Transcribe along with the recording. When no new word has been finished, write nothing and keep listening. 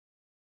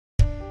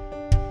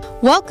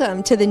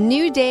Welcome to the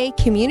New Day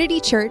Community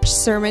Church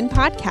Sermon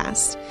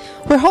Podcast.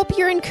 We hope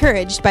you're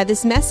encouraged by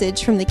this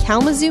message from the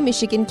Kalamazoo,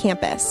 Michigan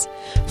campus.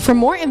 For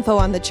more info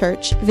on the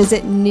church,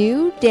 visit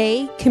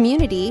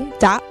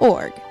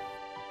newdaycommunity.org.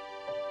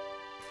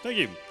 Thank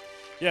you.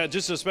 Yeah,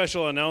 just a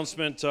special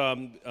announcement.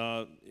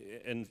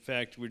 In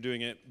fact, we're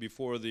doing it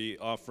before the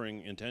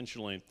offering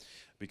intentionally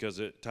because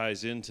it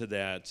ties into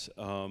that.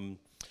 I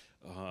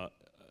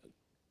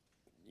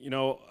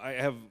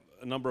have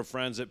a number of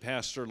friends that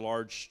pastor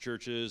large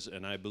churches,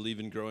 and I believe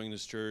in growing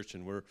this church,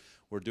 and we're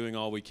doing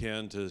all we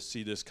can to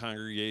see this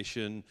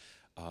congregation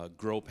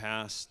grow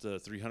past the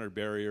 300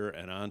 barrier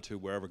and on to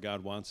wherever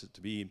God wants it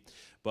to be.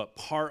 But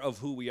part of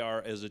who we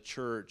are as a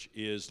church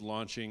is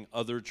launching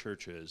other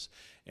churches.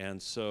 And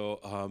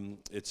so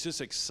it's just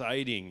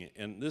exciting.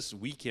 And this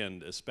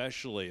weekend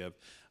especially, I've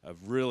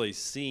really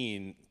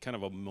seen kind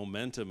of a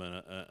momentum and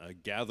a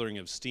gathering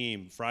of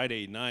steam.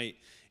 Friday night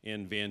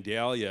in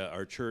Vandalia,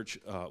 our church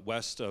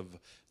west of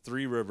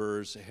Three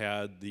Rivers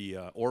had the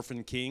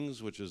Orphan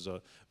Kings, which is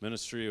a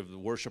ministry of the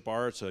worship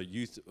arts, a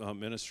youth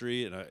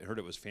ministry, and I heard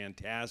it was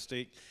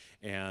fantastic.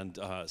 And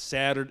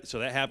Saturday, so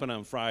that happened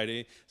on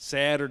Friday.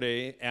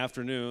 Saturday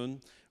afternoon,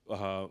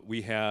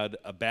 we had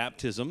a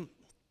baptism.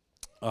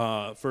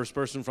 First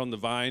person from the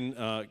Vine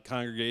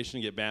congregation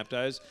to get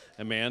baptized,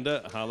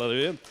 Amanda,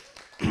 hallelujah,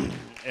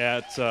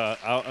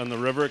 out on the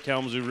river,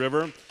 Kalamazoo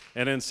River.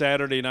 And then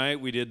Saturday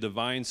night, we did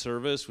divine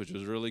service, which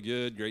was really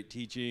good, great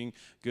teaching,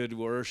 good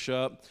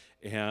worship.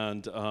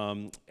 And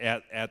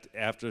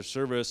after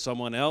service,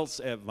 someone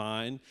else at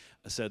Vine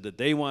said that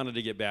they wanted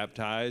to get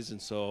baptized.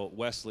 And so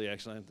Wesley,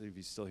 actually, I don't think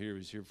he's still here.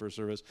 He's here for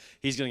service.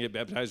 He's going to get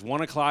baptized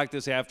 1 o'clock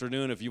this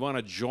afternoon. If you want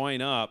to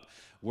join up,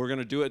 we're going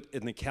to do it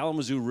in the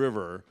Kalamazoo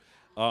River.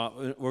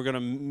 We're going to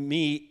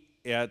meet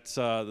at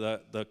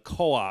the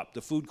co-op,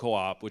 the food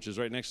co-op, which is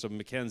right next to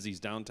Mackenzie's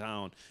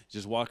downtown.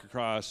 Just walk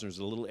across, there's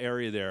a little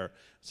area there.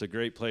 It's a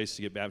great place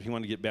to get baptized. He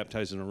wanted to get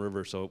baptized in a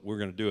river, so we're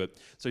going to do it.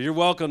 So you're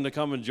welcome to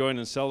come and join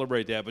and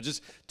celebrate that. But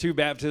just 2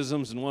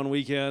 baptisms in one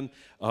weekend.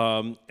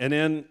 And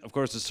then, of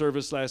course, the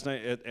service last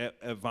night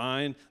at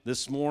Vine.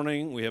 This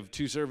morning, we have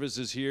 2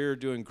 services here,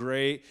 doing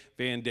great.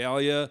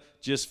 Vandalia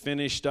just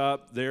finished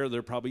up there.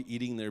 They're probably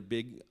eating their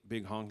big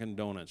honking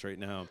donuts right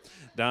now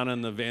down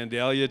in the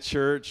Vandalia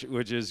church,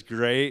 which is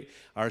great.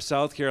 Our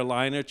South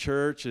Carolina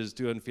church is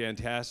doing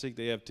fantastic.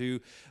 They have 2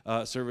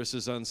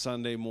 services on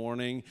Sunday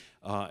morning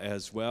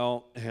as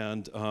well.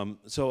 And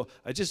so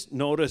I just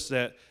noticed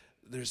that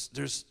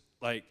there's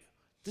like,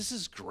 this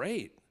is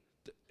great.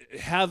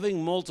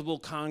 Having multiple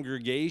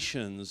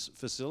congregations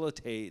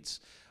facilitates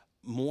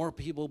more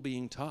people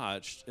being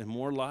touched and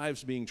more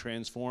lives being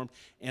transformed.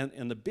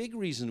 And the big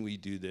reason we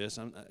do this,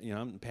 I'm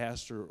the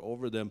pastor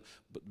over them,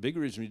 but the big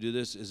reason we do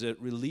this is it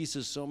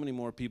releases so many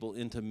more people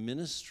into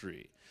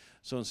ministry.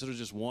 So instead of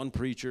just one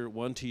preacher,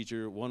 one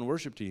teacher, one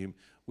worship team,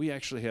 we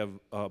actually have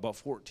about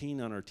 14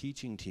 on our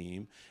teaching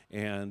team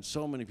and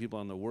so many people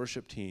on the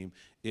worship team.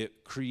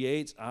 It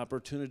creates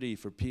opportunity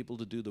for people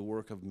to do the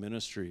work of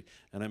ministry,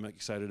 and I'm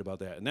excited about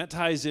that. And that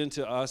ties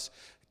into us.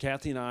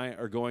 Kathy and I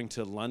are going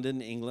to London,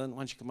 England.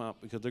 Why don't you come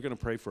up, because they're going to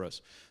pray for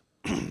us.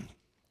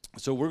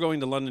 So we're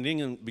going to London,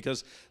 England,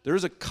 because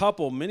there's a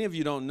couple. Many of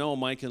you don't know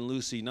Mike and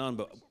Lucy Nunn,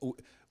 but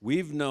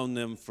we've known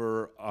them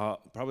for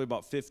probably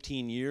about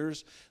 15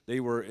 years.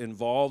 They were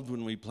involved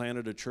when we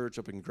planted a church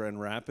up in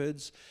Grand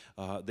Rapids.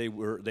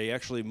 They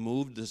actually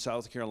moved to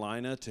South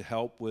Carolina to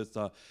help with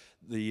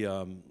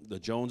the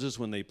Joneses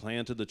when they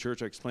planted the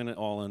church. I explained it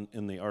all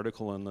in the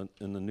article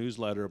in the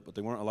newsletter, but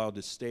they weren't allowed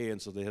to stay,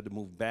 and so they had to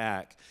move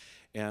back.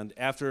 And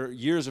after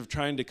years of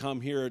trying to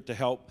come here to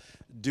help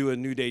do a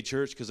New Day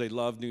Church, because they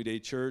love New Day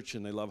Church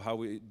and they love how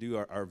we do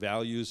our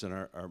values and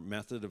our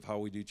method of how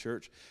we do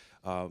church,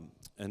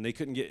 and they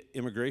couldn't get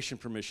immigration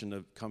permission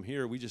to come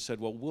here, we just said,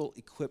 well, we'll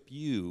equip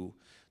you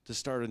to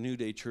start a New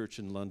Day Church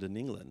in London,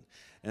 England.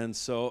 And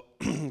so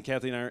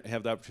Kathy and I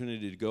have the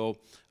opportunity to go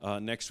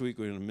next week.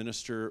 We're going to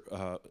minister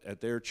at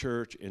their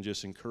church and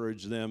just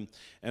encourage them.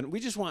 And we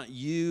just want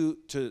you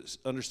to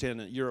understand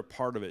that you're a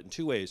part of it in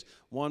 2 ways.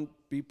 One,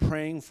 be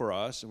praying for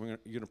us, and you're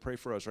going to pray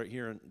for us right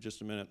here in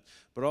just a minute.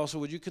 But also,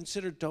 would you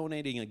consider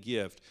donating a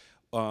gift?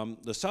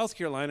 The South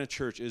Carolina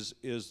church is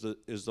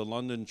the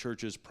London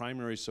church's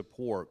primary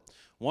support.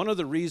 One of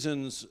the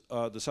reasons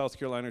the South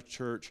Carolina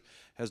church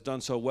has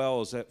done so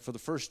well is that for the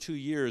first 2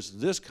 years,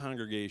 this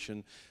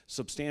congregation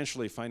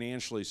substantially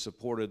financially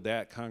supported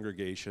that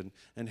congregation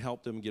and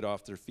helped them get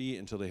off their feet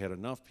until they had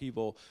enough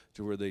people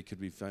to where they could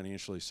be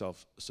financially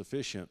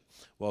self-sufficient.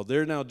 Well,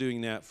 they're now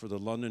doing that for the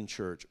London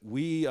church.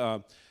 We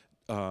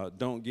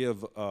don't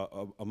give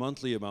a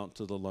monthly amount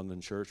to the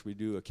London church. We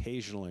do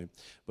occasionally.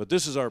 But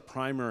this is our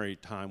primary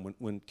time.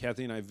 When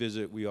Kathy and I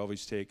visit, we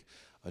always take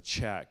a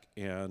check.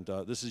 And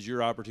this is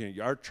your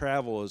opportunity. Our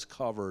travel is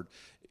covered.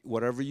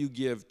 Whatever you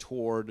give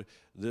toward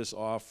this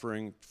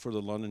offering for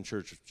the London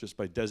church, just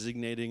by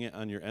designating it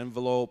on your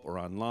envelope or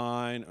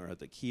online or at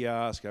the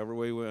kiosk, however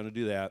way we want to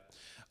do that,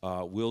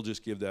 we'll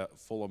just give that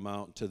full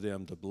amount to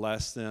them to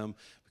bless them,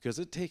 because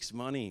it takes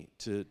money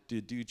to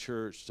do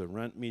church, to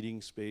rent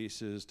meeting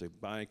spaces, to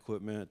buy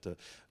equipment, to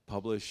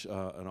publish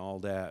and all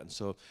that. And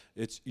so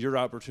it's your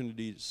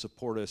opportunity to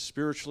support us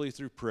spiritually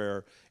through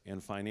prayer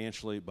and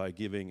financially by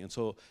giving. And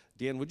so,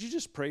 Dan, would you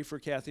just pray for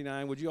Kathy and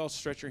I? Would you all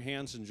stretch your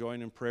hands and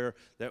join in prayer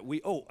that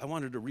I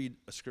wanted to read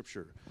a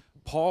scripture.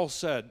 Paul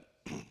said,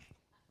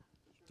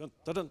 dun,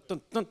 dun,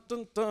 dun, dun,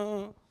 dun,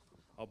 dun.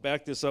 I'll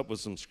back this up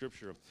with some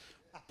scripture.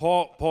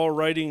 Paul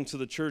writing to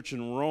the church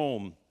in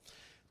Rome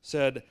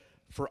said,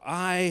 "For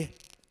I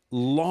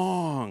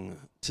long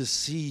to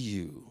see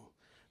you,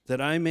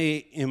 that I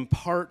may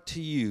impart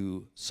to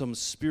you some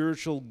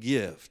spiritual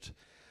gift,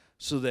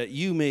 so that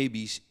you may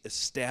be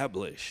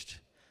established.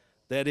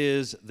 That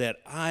is, that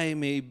I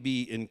may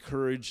be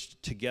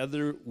encouraged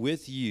together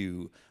with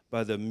you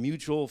by the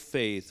mutual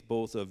faith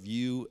both of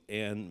you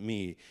and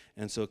me."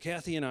 And so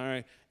Kathy and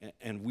I,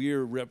 and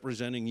we're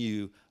representing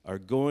you, are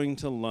going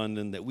to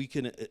London that we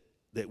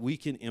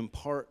can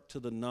impart to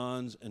the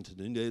nuns and to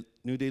the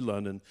New Day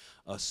London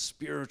a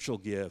spiritual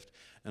gift.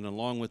 And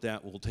along with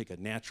that, we'll take a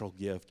natural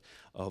gift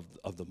of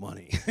the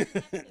money. Did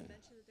you mention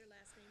that their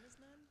last name is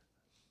Nunn?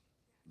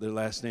 Their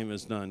last name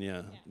is Nunn,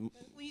 yeah. Well,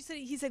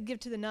 he said give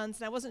to the nuns,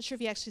 and I wasn't sure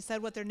if he actually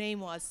said what their name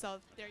was, so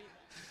there you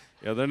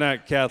go. Yeah, they're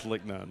not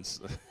Catholic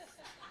nuns.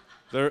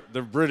 They're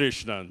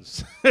British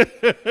nuns.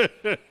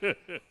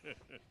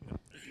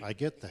 I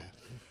get that.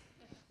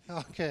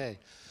 Okay.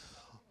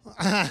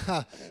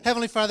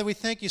 Heavenly Father, we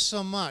thank you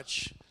so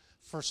much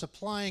for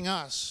supplying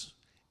us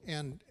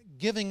and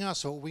giving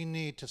us what we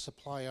need to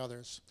supply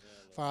others.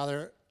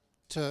 Father,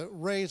 to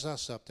raise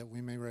us up that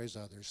we may raise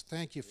others.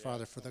 Thank you,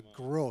 Father, for the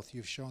growth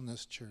you've shown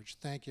this church.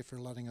 Thank you for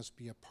letting us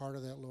be a part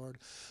of that, Lord.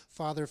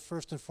 Father,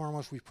 first and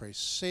foremost, we pray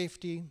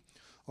safety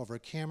over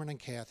Cameron and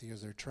Kathy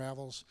as their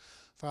travels.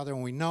 Father,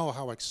 and we know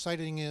how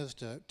exciting it is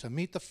to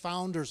meet the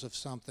founders of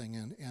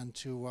something and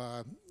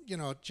to,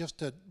 just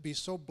to be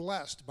so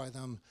blessed by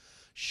them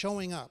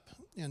showing up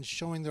and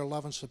showing their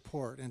love and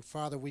support. And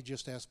Father, we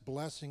just ask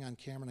blessing on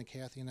Cameron and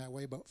Kathy in that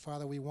way. But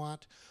Father, we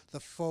want the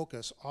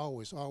focus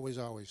always, always,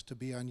 always to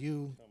be on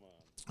you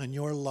and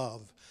your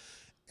love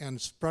and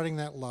spreading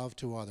that love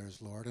to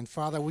others, Lord. And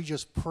Father, we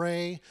just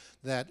pray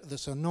that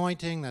this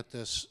anointing, that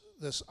this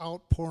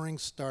outpouring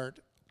start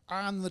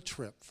on the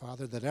trip,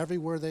 Father, that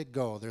everywhere they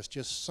go, there's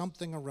just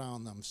something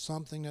around them,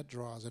 something that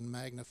draws and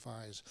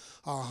magnifies,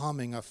 a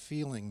humming, a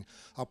feeling,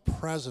 a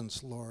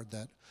presence, Lord,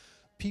 that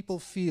people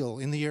feel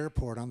in the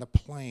airport, on the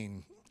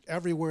plane,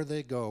 everywhere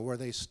they go, where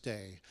they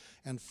stay.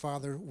 And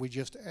Father, we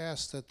just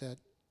ask that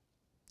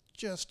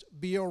just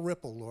be a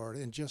ripple, Lord,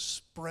 and just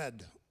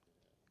spread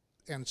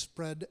and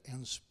spread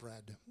and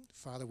spread.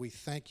 Father, we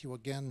thank you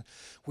again.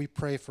 We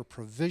pray for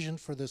provision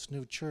for this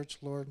new church,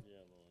 Lord. Yeah,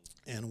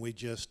 Lord. And we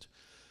just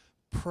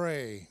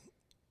pray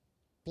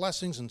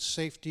blessings and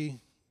safety,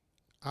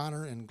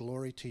 honor and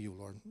glory to you,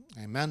 Lord.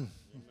 Amen.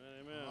 Amen.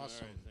 Amen.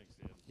 Awesome. All right, thanks,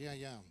 Dan.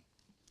 Yeah.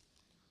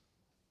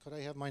 Could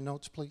I have my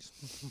notes, please?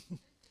 Sorry.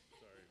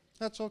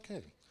 That's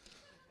okay.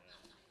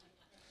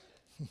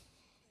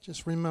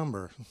 Just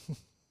remember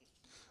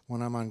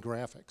when I'm on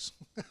graphics.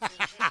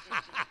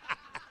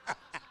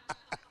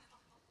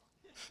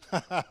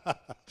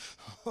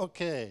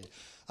 Okay.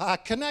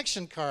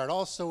 Connection card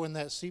also in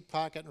that seat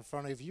pocket in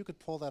front of you. If you could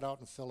pull that out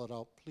and fill it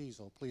out, please,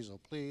 oh please, oh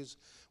please.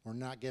 We're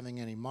not giving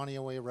any money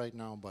away right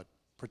now, but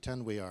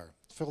pretend we are.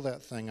 Fill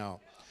that thing out.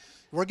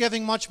 We're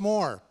giving much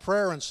more,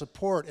 prayer and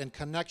support and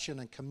connection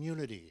and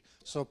community.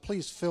 So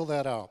please fill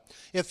that out.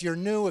 If you're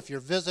new, if you're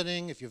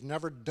visiting, if you've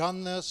never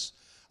done this,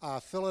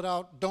 fill it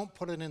out. Don't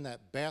put it in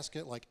that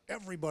basket like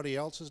everybody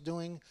else is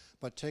doing,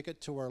 but take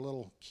it to our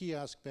little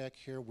kiosk back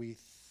here. We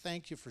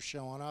thank you for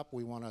showing up.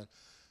 We want to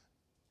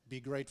be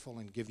grateful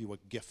and give you a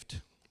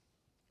gift.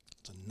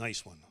 It's a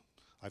nice one.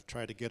 I've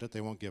tried to get it. They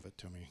won't give it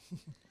to me.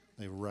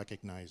 They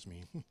recognize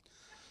me.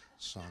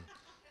 So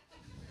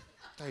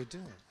they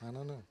do. I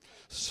don't know.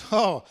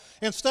 So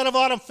instead of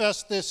Autumn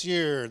Fest this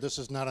year, this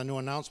is not a new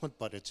announcement,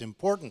 but it's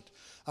important.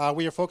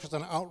 We are focused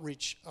on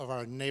outreach of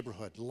our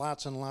neighborhood.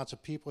 Lots and lots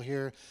of people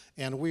here,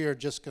 and we are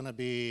just going to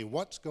be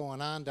what's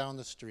going on down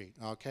the street,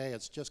 okay?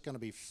 It's just going to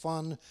be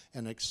fun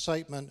and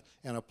excitement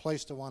and a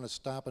place to want to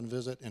stop and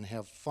visit and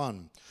have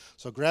fun.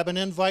 So grab an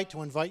invite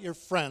to invite your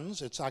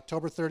friends. It's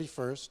October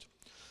 31st.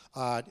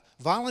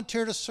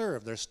 Volunteer to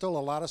serve. There's still a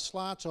lot of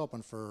slots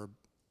open for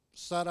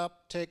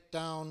setup,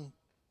 takedown,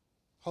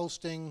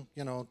 hosting,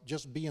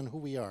 just being who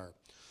we are.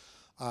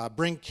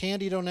 Bring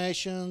candy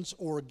donations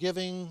or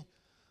giving.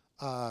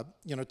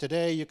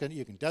 Today you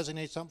can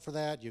designate something for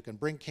that. You can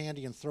bring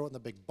candy and throw it in the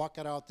big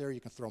bucket out there. You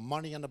can throw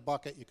money in the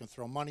bucket. You can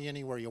throw money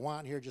anywhere you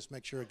want here. Just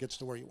make sure it gets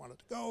to where you want it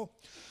to go.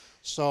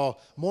 So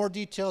more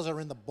details are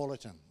in the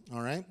bulletin,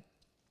 all right?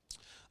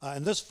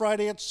 And this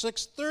Friday at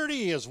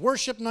 6:30 is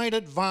Worship Night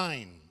at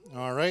Vine,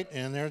 all right?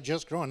 And they're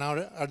just growing. Now,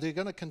 are they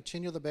going to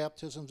continue the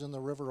baptisms in the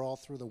river all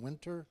through the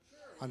winter?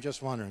 I'm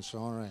just wondering, so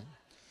all right.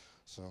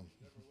 So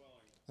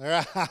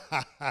Yeah,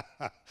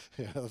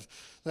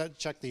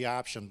 check the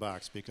option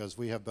box because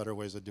we have better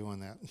ways of doing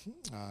that.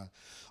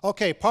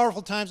 Okay,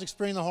 powerful times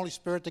experiencing the Holy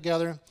Spirit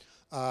together.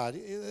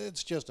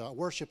 It's just,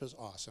 worship is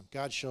awesome.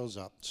 God shows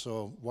up,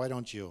 so why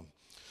don't you?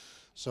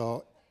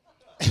 So,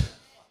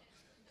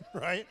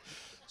 right?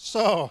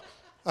 So,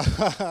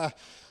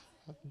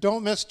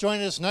 don't miss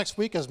joining us next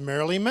week as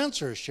Marilee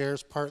Menser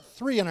shares part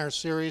 3 in our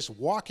series,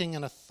 Walking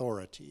in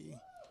Authority.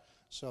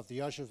 So if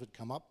the ushers would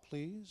come up,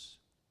 please.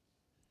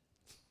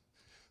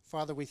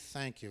 Father, we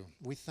thank you.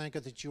 We thank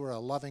you that you are a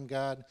loving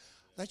God,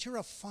 that you're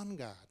a fun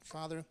God.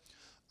 Father,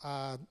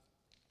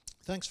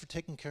 thanks for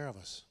taking care of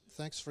us.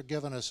 Thanks for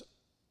giving us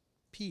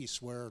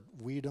peace where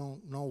we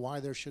don't know why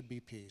there should be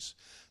peace.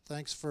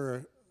 Thanks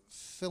for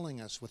filling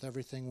us with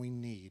everything we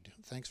need.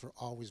 Thanks for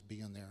always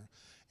being there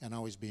and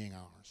always being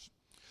ours.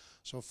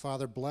 So,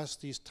 Father, bless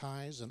these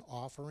tithes and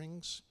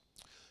offerings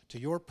to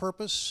your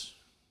purpose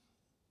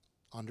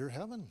under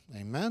heaven.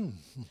 Amen.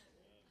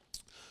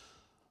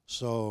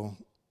 So,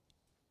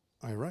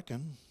 I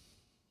reckon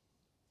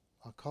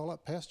I'll call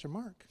up Pastor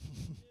Mark,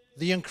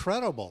 the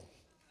incredible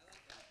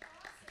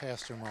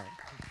Pastor Mark.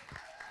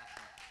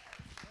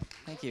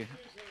 Thank you.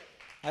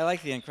 I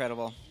like the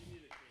incredible.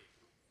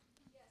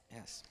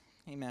 Yes.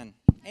 Amen.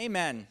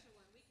 Amen.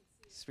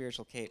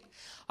 Spiritual cape.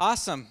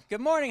 Awesome.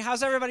 Good morning.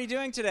 How's everybody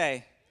doing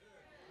today?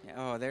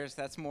 Oh,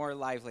 that's more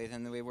lively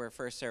than we were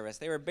first service.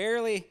 They were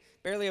barely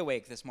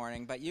awake this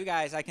morning, but you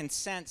guys, I can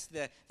sense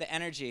the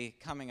energy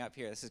coming up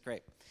here. This is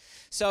great.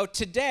 So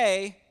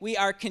today, we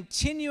are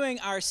continuing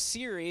our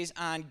series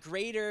on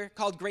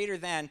called Greater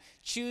Than,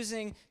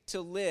 choosing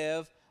to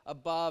live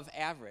above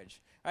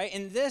average. Right?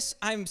 And this,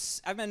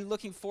 I've been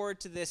looking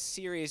forward to this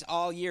series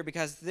all year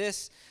because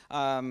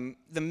the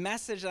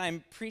message that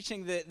I'm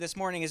preaching this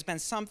morning has been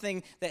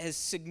something that has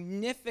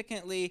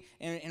significantly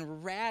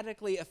and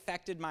radically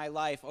affected my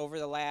life over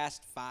the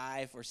last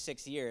 5 or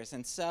 6 years.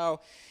 And so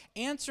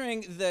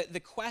answering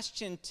the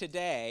question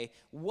today,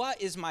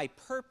 what is my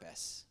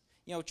purpose?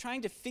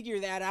 Trying to figure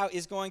that out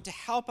is going to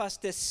help us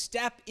to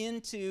step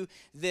into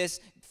this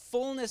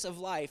fullness of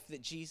life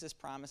that Jesus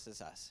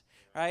promises us.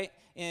 Right?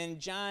 In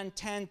John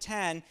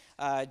 10:10,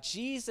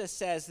 Jesus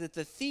says that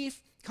the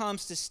thief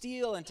comes to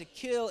steal and to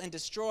kill and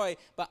destroy,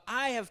 but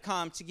I have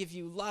come to give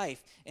you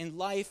life, and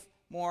life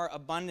more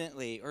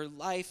abundantly, or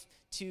life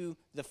to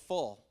the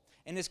full.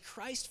 And as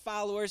Christ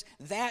followers,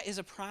 that is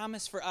a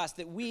promise for us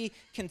that we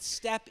can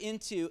step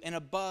into an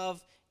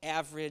above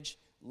average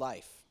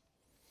life.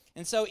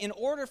 And so in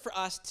order for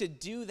us to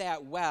do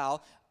that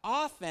well,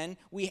 often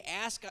we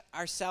ask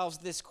ourselves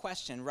this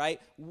question, right?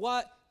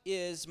 What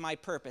is my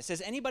purpose?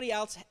 Has anybody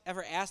else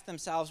ever asked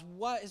themselves,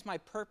 what is my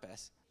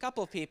purpose? A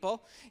couple of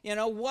people.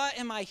 What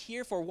am I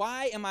here for?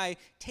 Why am I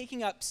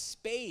taking up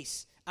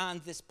space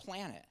on this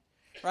planet?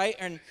 Right?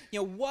 And,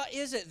 what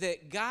is it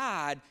that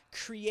God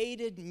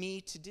created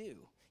me to do?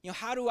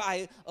 How do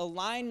I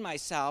align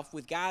myself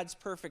with God's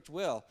perfect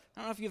will? I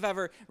don't know if you've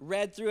ever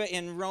read through it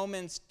in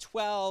Romans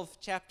 12,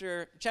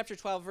 chapter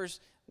 12, verse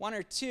 1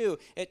 or 2.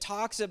 It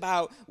talks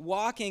about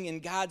walking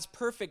in God's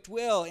perfect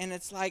will, and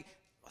it's like,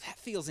 that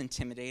feels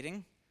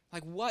intimidating.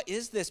 Like, what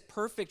is this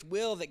perfect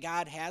will that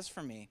God has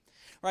for me?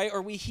 Right?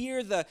 Or we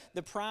hear the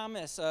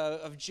promise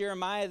of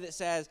Jeremiah that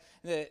says,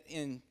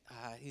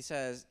 he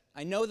says,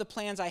 I know the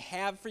plans I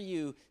have for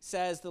you,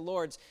 says the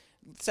Lord.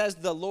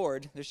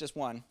 There's just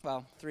one.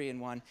 Well, 3 in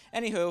 1.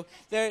 Anywho,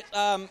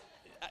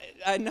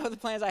 I know the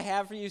plans I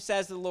have for you,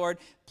 says the Lord,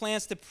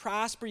 plans to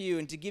prosper you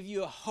and to give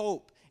you a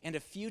hope and a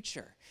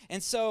future.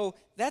 And so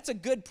that's a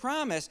good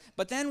promise,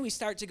 but then we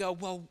start to go,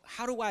 well,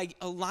 how do I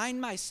align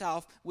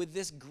myself with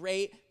this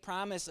great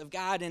promise of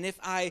God? And if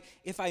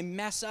I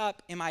mess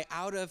up, am I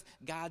out of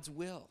God's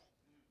will?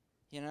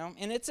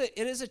 And it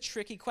is a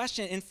tricky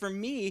question. And for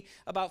me,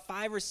 about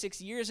 5 or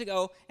 6 years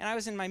ago, and I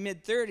was in my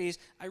mid-30s,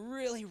 I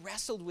really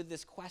wrestled with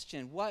this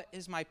question. What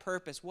is my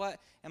purpose? What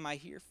am I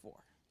here for?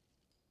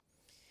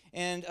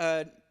 And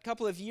a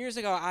couple of years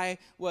ago, I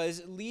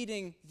was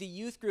leading the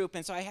youth group,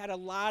 and so I had a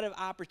lot of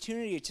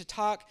opportunity to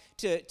talk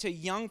to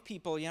young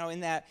people, in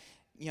that,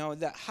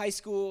 the high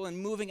school and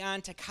moving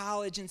on to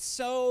college, and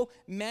so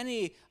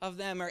many of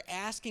them are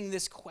asking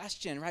this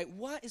question, right?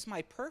 What is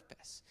my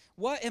purpose?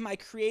 What am I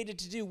created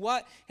to do?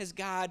 What has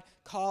God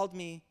called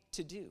me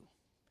to do?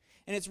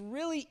 And it's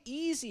really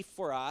easy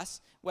for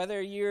us,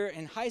 whether you're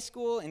in high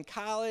school, in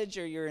college,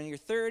 or you're in your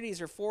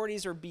 30s or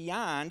 40s or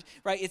beyond,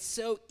 right? It's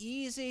so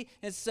easy,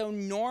 it's so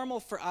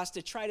normal for us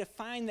to try to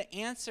find the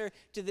answer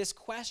to this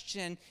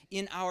question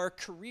in our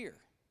career,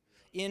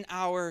 in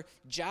our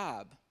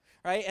job,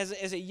 right?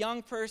 As a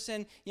young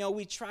person,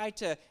 we try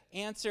to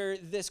answer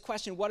this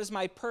question, what is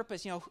my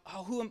purpose?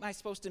 Who am I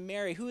supposed to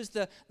marry? Who is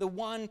the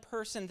one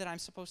person that I'm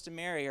supposed to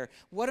marry? Or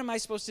what am I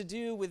supposed to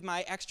do with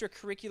my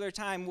extracurricular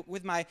time,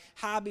 with my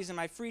hobbies and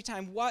my free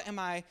time? What am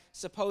I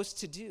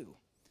supposed to do?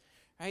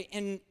 Right?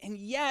 And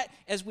yet,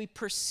 as we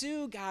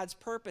pursue God's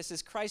purpose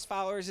as Christ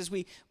followers, as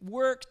we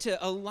work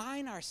to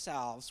align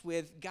ourselves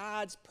with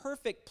God's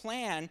perfect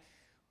plan,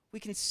 we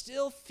can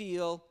still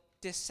feel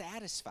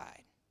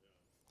dissatisfied.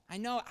 I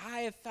know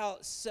I have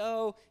felt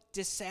so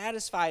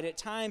dissatisfied at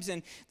times,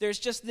 and there's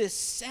just this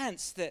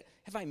sense that,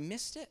 have I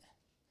missed it?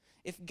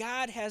 If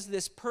God has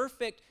this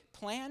perfect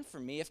plan for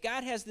me, if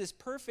God has this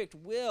perfect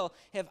will,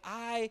 have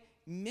I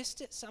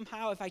missed it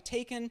somehow? Have I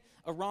taken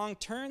a wrong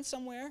turn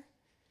somewhere?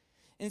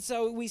 And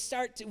so we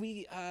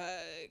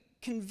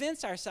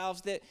convince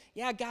ourselves that,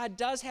 yeah, God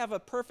does have a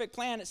perfect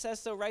plan. It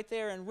says so right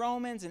there in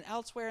Romans and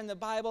elsewhere in the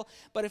Bible.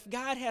 But if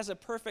God has a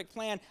perfect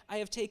plan, I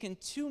have taken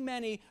too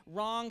many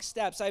wrong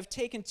steps. I've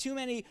taken too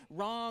many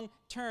wrong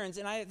turns,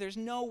 and there's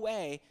no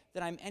way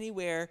that I'm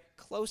anywhere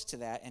close to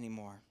that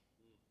anymore.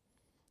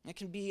 It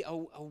can be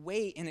a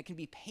weight, and it can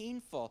be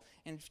painful,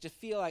 and to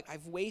feel like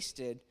I've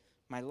wasted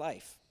my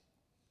life.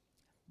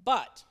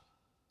 But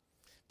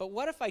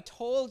what if I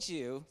told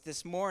you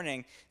this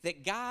morning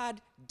that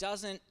God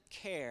doesn't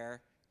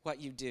care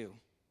what you do?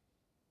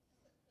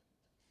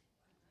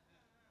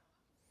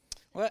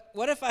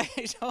 What if I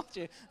told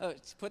you,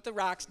 put the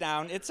rocks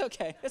down, it's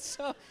okay.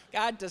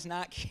 God does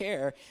not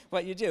care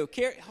what you do.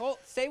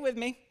 Stay with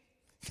me.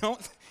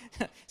 Don't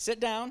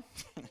sit down.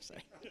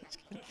 Sorry.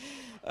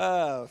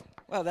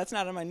 Well, that's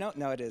not on my note.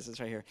 No, it is. It's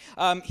right here.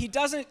 He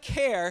doesn't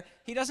care.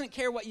 He doesn't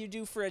care what you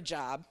do for a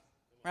job,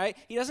 right?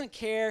 He doesn't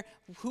care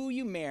who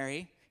you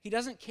marry. He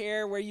doesn't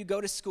care where you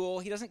go to school.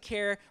 He doesn't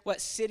care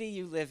what city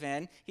you live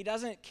in. He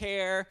doesn't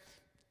care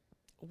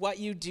what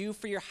you do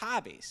for your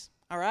hobbies,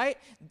 all right?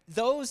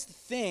 Those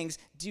things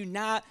do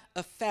not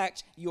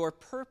affect your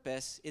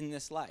purpose in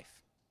this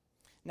life.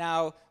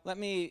 Now, let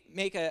me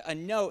make a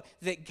note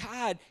that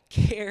God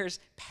cares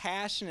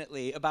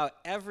passionately about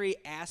every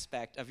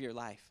aspect of your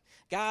life.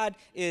 God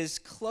is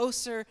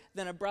closer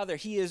than a brother.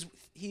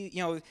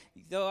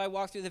 Though I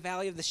walk through the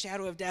valley of the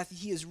shadow of death,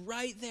 he is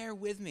right there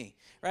with me,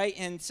 right?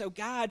 And so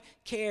God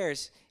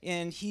cares,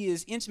 and he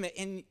is intimate,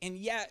 and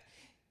yet,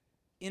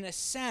 in a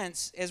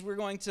sense, as we're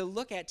going to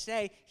look at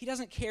today, he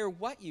doesn't care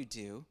what you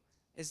do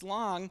as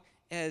long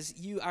as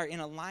you are in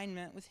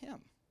alignment with him.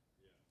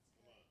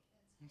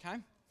 Okay?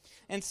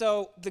 And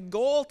so the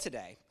goal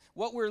today,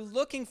 what we're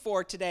looking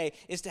for today,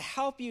 is to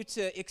help you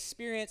to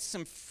experience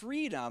some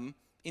freedom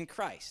in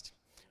Christ.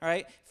 All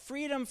right?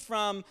 Freedom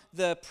from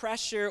the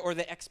pressure or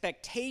the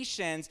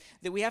expectations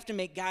that we have to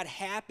make God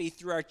happy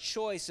through our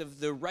choice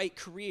of the right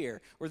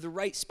career or the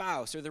right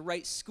spouse or the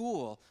right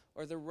school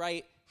or the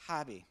right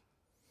hobby.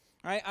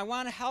 All right? I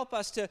want to help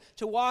us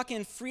to walk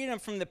in freedom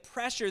from the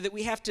pressure that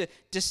we have to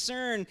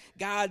discern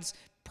God's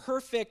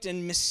perfect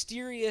and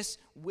mysterious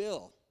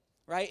will.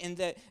 Right? And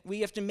that we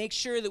have to make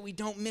sure that we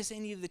don't miss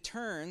any of the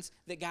turns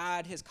that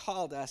God has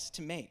called us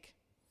to make.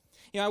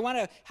 I want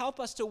to help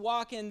us to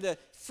walk in the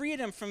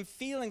freedom from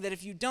feeling that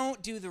if you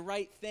don't do the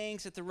right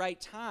things at the right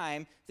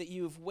time, that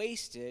you've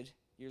wasted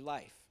your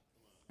life.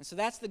 And so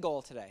that's the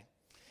goal today.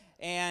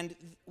 And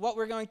what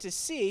we're going to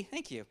see,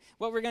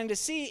 what we're going to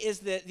see is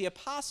that the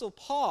Apostle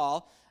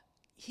Paul,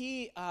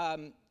 he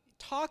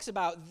talks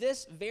about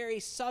this very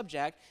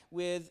subject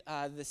with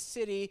the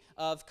city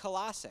of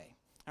Colossae.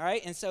 All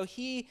right, and so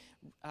he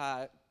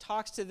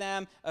talks to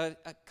them.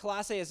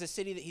 Colossae is a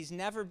city that he's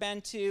never been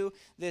to.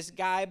 This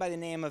guy by the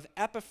name of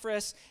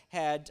Epaphras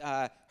had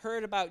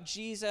heard about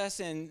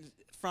Jesus and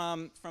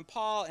from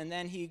Paul, and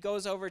then he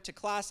goes over to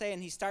Colossae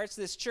and he starts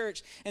this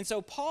church. And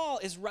so Paul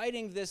is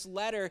writing this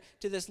letter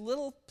to this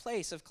little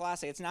place of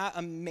Colossae. It's not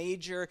a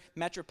major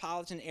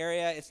metropolitan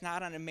area. It's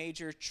not on a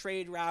major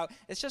trade route.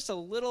 It's just a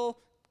little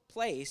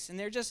place, and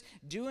they're just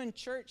doing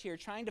church here,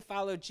 trying to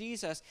follow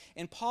Jesus.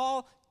 And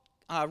Paul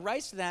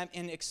writes to them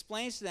and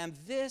explains to them,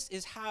 this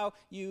is how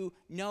you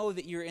know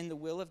that you're in the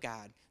will of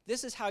God.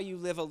 This is how you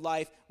live a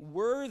life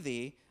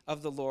worthy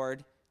of the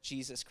Lord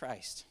Jesus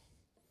Christ.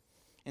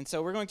 And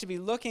so we're going to be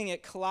looking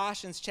at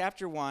Colossians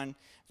chapter 1,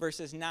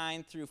 verses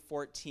 9 through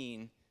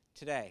 14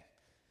 today.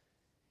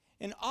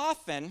 And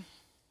often,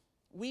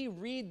 we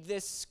read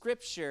this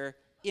scripture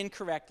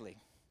incorrectly.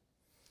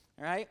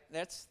 All right?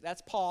 That's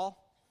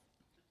Paul.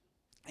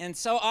 And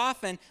so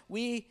often,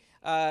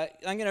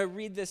 I'm going to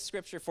read this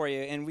scripture for you,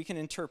 and we can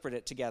interpret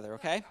it together,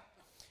 okay?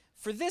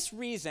 For this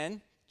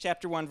reason,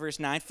 chapter 1, verse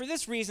 9, for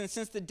this reason,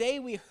 since the day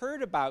we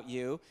heard about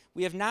you,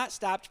 we have not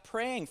stopped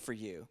praying for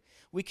you.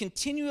 We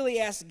continually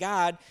ask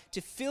God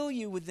to fill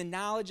you with the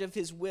knowledge of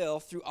his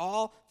will through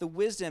all the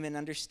wisdom and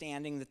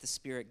understanding that the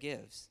Spirit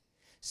gives,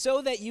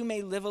 so that you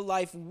may live a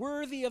life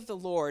worthy of the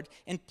Lord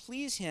and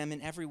please him in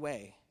every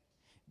way,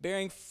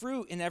 bearing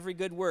fruit in every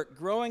good work,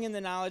 growing in the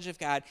knowledge of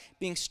God,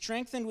 being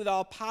strengthened with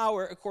all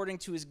power according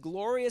to his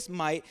glorious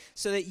might,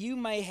 so that you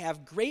may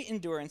have great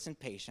endurance and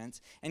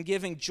patience, and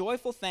giving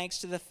joyful thanks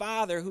to the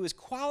Father who has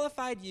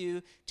qualified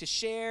you to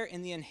share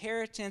in the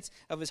inheritance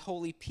of his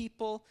holy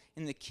people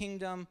in the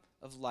kingdom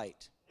of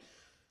light.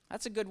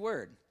 That's a good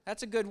word.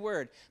 That's a good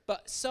word.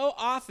 But so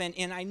often,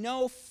 and I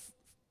know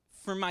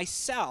for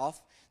myself,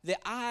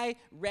 that I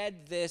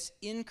read this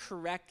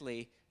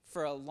incorrectly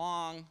for a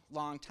long,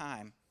 long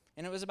time.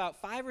 And it was about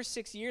 5 or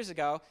 6 years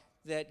ago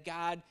that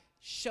God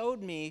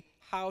showed me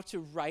how to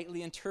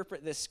rightly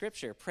interpret this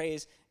scripture.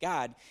 Praise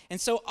God. And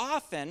so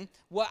often,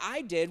 what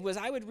I did was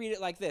I would read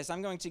it like this.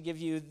 I'm going to give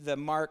you the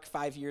Mark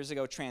 5 years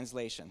ago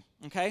translation,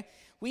 okay?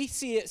 We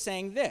see it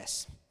saying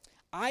this: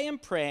 I am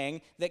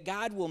praying that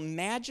God will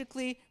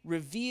magically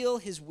reveal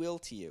his will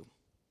to you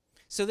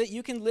so that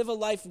you can live a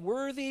life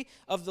worthy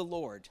of the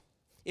Lord.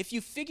 If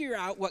you figure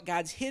out what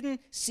God's hidden,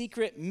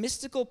 secret,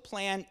 mystical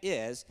plan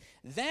is,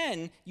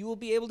 then you will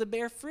be able to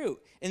bear fruit.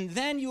 And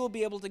then you will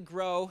be able to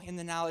grow in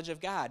the knowledge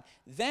of God.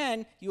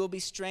 Then you will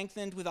be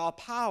strengthened with all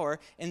power.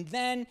 And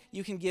then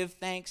you can give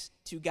thanks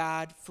to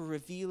God for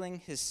revealing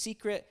his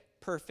secret,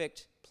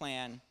 perfect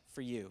plan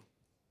for you.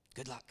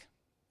 Good luck.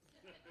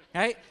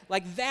 Right?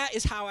 Like, that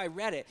is how I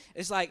read it.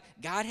 It's like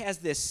God has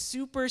this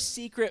super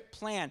secret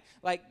plan.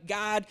 Like,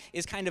 God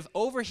is kind of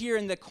over here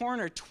in the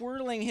corner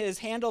twirling his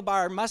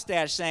handlebar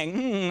mustache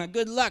saying,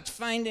 good luck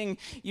finding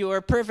your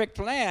perfect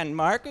plan,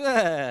 Mark.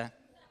 You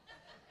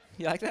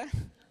like that?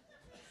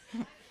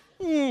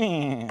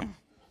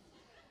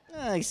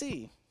 I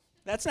see.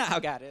 That's not how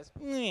God is.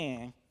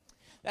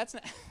 That's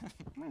not...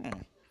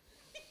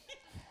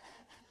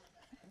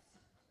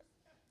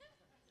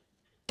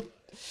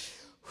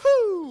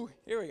 Whew,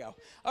 here we go.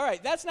 All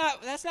right, that's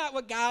not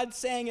what God's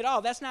saying at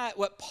all. That's not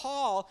what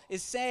Paul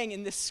is saying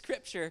in this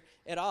scripture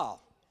at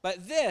all.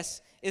 But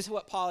this is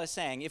what Paul is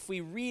saying if we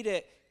read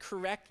it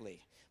correctly.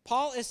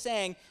 Paul is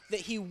saying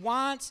that he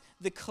wants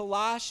the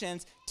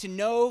Colossians to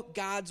know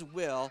God's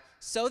will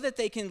so that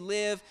they can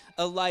live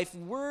a life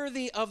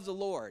worthy of the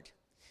Lord.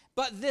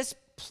 But this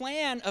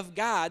plan of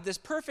God, this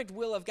perfect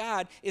will of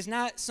God, is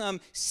not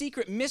some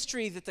secret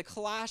mystery that the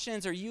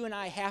Colossians or you and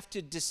I have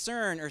to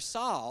discern or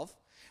solve.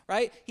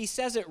 Right? He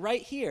says it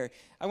right here.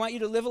 I want you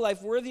to live a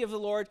life worthy of the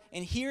Lord,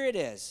 and here it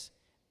is.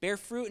 Bear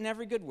fruit in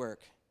every good work.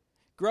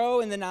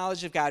 Grow in the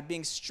knowledge of God,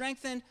 being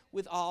strengthened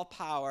with all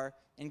power,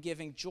 and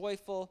giving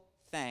joyful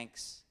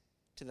thanks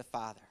to the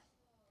Father.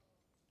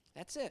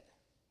 That's it.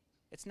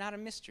 It's not a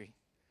mystery.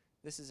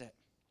 This is it.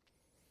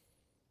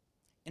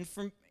 And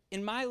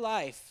in my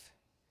life,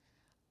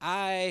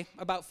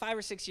 about 5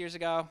 or 6 years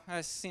ago,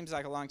 it seems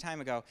like a long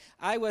time ago,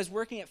 I was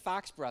working at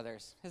Fox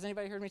Brothers. Has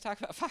anybody heard me talk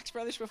about Fox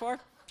Brothers before?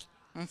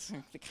 That's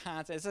the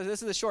concept. So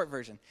this is the short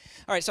version.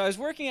 All right, so I was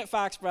working at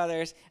Fox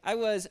Brothers. I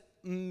was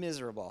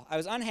miserable. I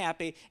was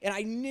unhappy, and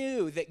I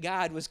knew that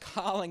God was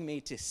calling me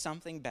to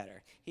something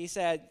better. He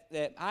said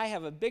that I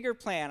have a bigger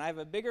plan. I have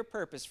a bigger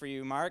purpose for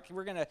you, Mark.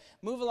 We're going to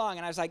move along.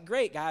 And I was like,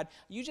 great, God.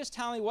 You just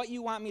tell me what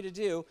you want me to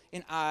do,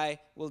 and I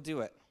will do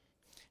it.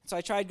 So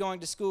I tried going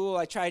to school.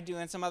 I tried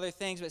doing some other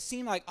things, but it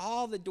seemed like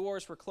all the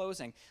doors were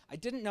closing. I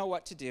didn't know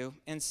what to do,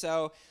 and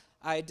so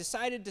I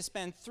decided to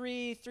spend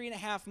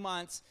 3.5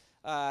 months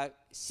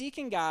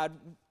seeking God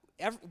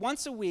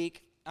once a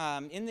week.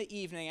 In the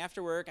evening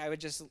after work, I would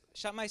just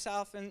shut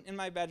myself in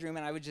my bedroom,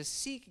 and I would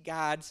just seek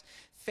God's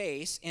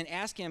face and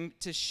ask him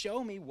to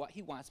show me what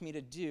he wants me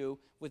to do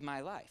with my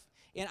life.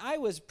 And I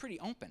was pretty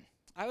open.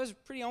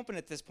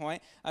 At this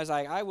point. I was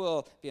like, I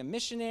will be a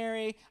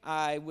missionary.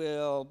 I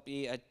will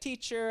be a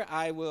teacher.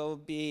 I will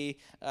be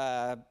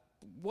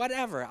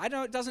whatever.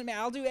 It doesn't matter.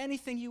 I'll do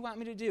anything you want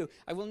me to do.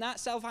 I will not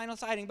sell vinyl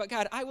siding, but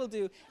God, I will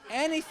do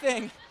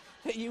anything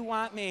that you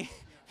want me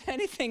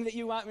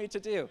to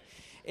do.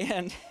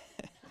 And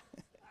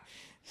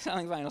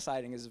selling vinyl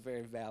siding is a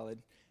very valid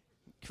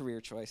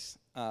career choice,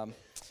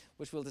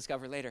 which we'll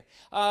discover later.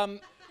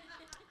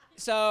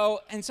 So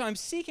I'm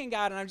seeking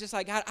God, and I'm just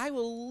like, God, I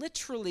will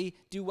literally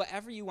do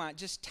whatever you want.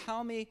 Just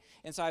tell me.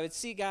 And so I would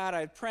seek God,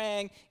 I was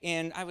praying,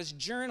 and I was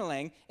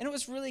journaling, and it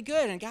was really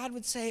good. And God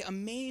would say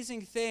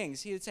amazing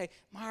things. He would say,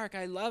 Mark,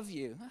 I love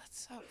you.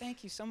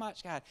 Thank you so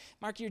much, God.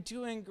 Mark, you're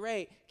doing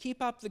great.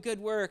 Keep up the good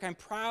work. I'm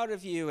proud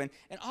of you. And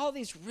all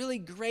these really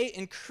great,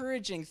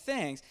 encouraging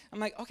things. I'm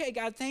like, okay,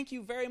 God, thank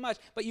you very much.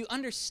 But you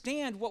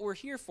understand what we're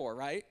here for,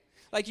 right?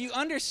 Like, you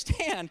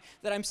understand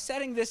that I'm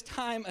setting this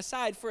time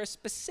aside for a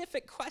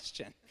specific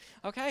question,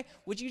 okay?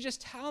 Would you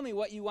just tell me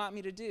what you want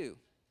me to do?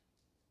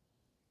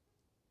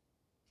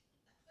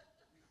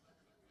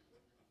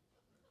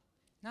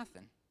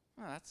 Nothing.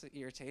 Oh, that's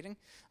irritating.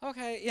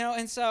 Okay,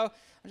 and so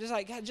I'm just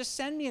like, God, just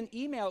send me an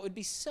email. It would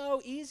be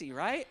so easy,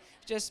 right?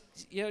 Just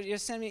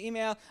send me an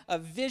email, a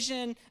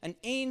vision, an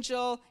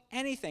angel,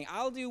 anything.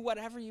 I'll do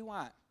whatever you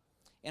want.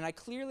 And I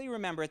clearly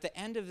remember at the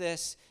end of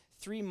this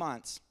 3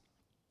 months,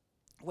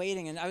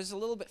 waiting, and I was a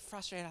little bit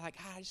frustrated. I'm like,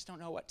 God, I just don't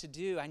know what to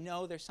do. I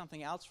know there's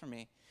something else for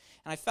me.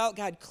 And I felt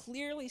God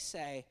clearly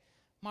say,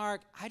 Mark,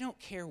 I don't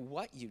care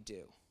what you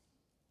do.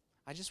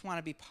 I just want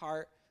to be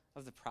part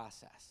of the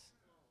process.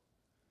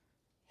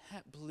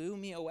 That blew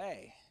me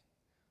away.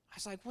 I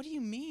was like, what do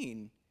you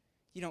mean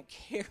you don't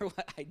care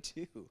what I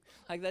do?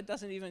 Like, that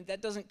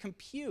doesn't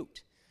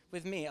compute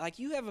with me. Like,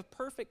 you have a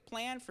perfect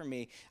plan for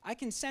me. I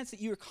can sense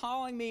that you're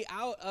calling me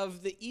out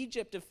of the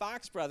Egypt of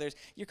Fox Brothers.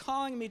 You're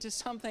calling me to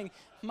something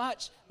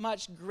much,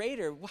 much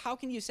greater. How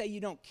can you say you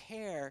don't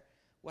care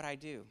what I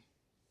do?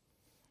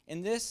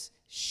 And this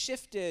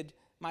shifted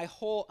my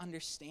whole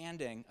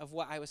understanding of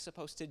what I was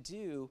supposed to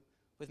do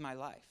with my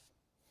life.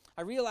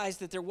 I realized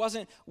that there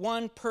wasn't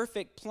one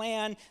perfect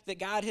plan, that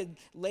God had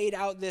laid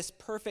out this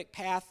perfect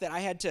path, that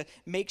I had to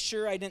make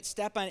sure I didn't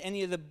step on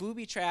any of the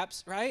booby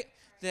traps, right?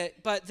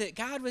 But that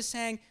God was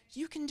saying,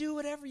 you can do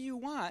whatever you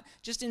want.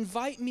 Just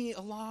invite me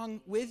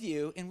along with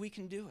you, and we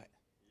can do it.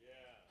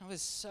 Yeah. It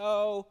was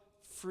so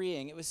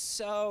freeing. It was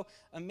so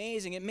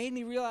amazing. It made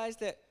me realize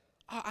that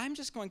I'm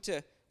just going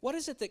to, what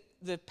is it that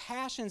the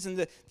passions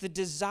and the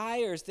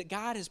desires that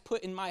God has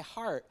put in my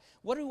heart,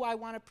 what do I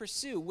want to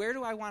pursue? Where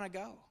do I want to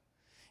go?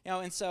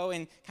 And so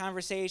in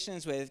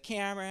conversations with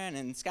Cameron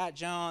and Scott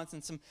Jones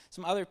and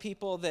some other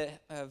people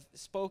that have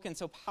spoken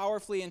so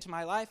powerfully into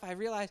my life, I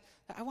realized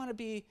that I want to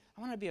be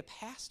a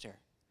pastor.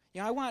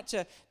 I want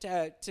to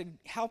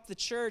help the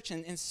church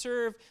and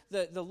serve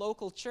the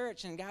local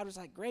church. And God was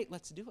like, great,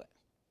 let's do it.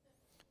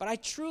 But I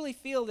truly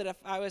feel that if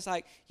I was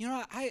like,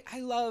 I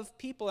love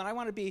people and I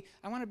want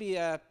to be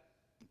a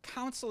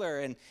counselor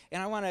and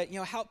I want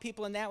to help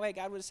people in that way,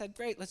 God would have said,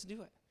 great, let's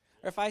do it.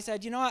 Or if I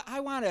said,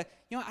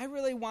 I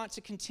really want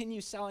to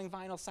continue selling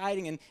vinyl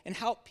siding and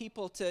help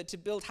people to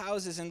build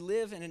houses and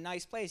live in a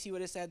nice place, he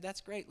would have said,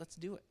 that's great, let's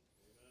do it.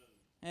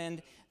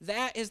 And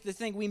that is the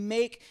thing. We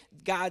make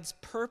God's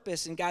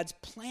purpose and God's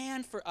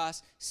plan for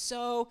us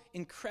so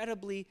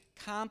incredibly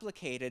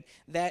complicated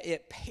that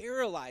it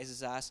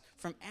paralyzes us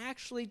from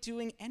actually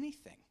doing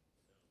anything.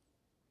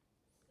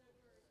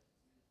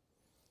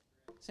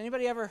 Has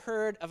anybody ever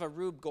heard of a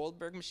Rube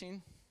Goldberg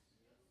machine?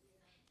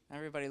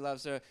 Everybody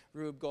loves a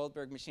Rube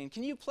Goldberg machine.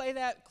 Can you play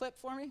that clip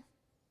for me?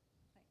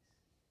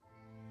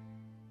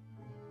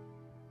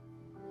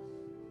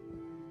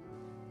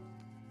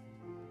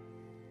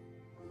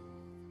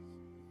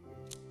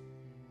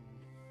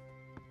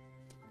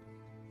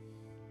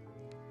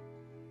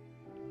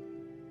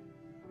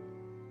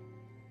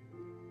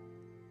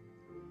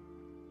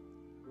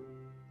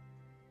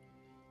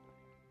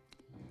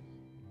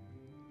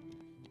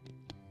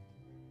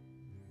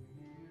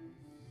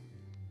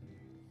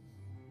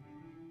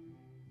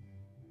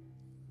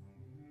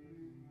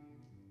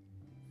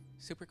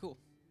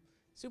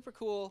 Super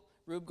cool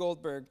Rube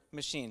Goldberg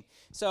machine.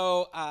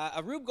 So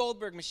a Rube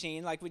Goldberg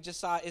machine, like we just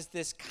saw, is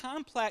this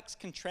complex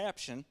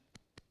contraption,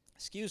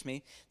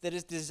 that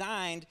is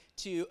designed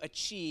to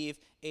achieve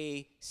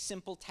a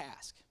simple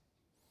task.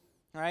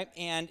 All right,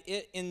 and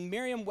in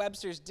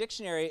Merriam-Webster's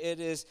dictionary, it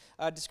is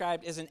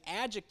described as an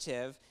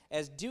adjective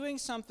as doing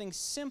something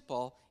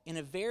simple in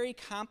a very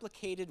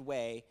complicated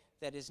way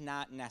that is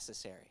not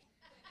necessary.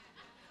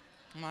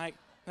 I'm like,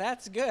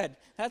 that's good.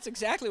 That's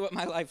exactly what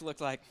my life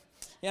looked like.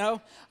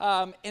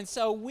 And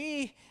so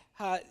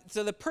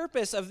so the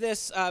purpose of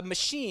this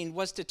machine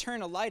was to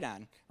turn a light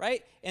on,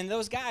 right? And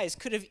those guys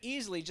could have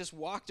easily just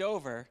walked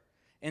over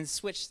and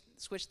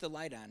switched the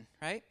light on,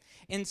 right?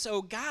 And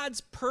so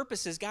God's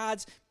purposes,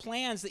 God's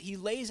plans that he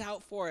lays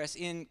out for us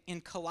in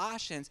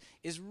Colossians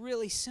is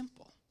really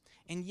simple.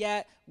 And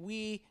yet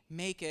we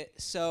make it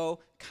so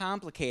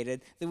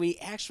complicated that we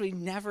actually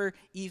never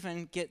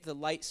even get the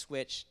light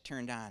switch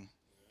turned on.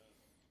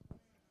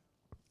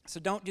 So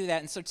don't do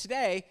that. And so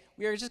today,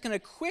 we are just going to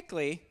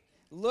quickly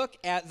look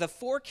at the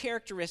 4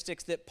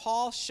 characteristics that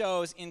Paul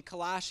shows in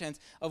Colossians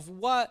of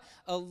what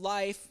a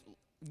life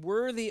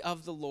worthy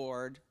of the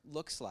Lord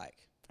looks like.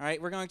 All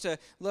right, we're going to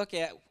look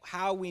at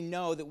how we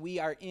know that we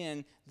are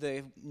in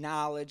the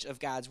knowledge of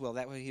God's will.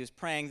 That way he was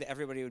praying that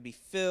everybody would be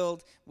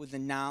filled with the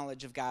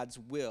knowledge of God's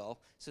will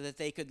so that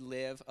they could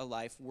live a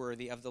life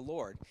worthy of the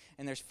Lord.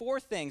 And there's 4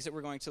 things that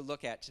we're going to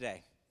look at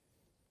today.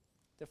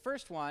 The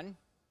first one,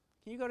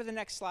 can you go to the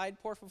next slide,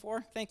 por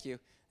favor? Thank you.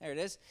 There it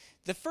is.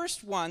 The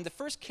first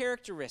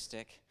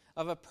characteristic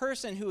of a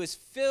person who is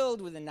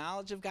filled with the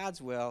knowledge of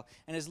God's will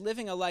and is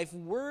living a life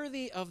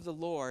worthy of the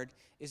Lord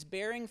is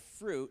bearing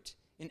fruit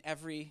in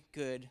every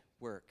good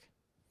work.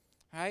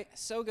 All right?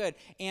 So good.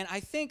 And I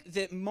think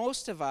that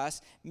most of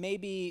us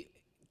maybe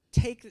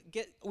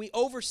we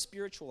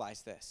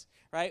over-spiritualize this.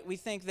 Right? We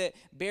think that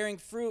bearing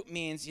fruit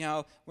means,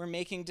 we're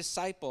making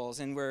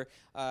disciples and we're,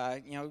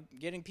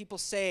 getting people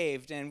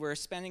saved and we're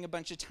spending a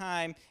bunch of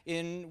time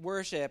in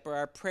worship, or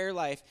our prayer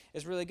life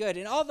is really good.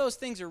 And all those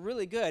things are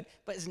really good,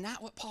 but it's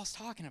not what Paul's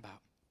talking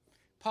about.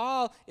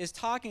 Paul is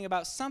talking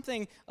about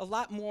something a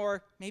lot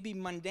more maybe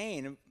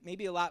mundane,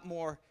 maybe a lot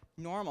more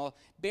normal.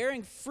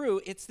 Bearing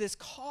fruit, it's this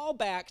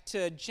callback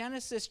to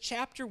Genesis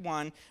chapter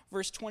 1,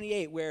 verse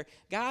 28, where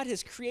God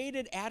has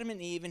created Adam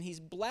and Eve and he's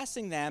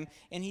blessing them,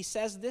 and he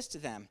says this to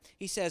them.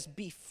 He says,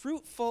 "Be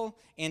fruitful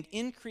and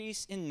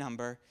increase in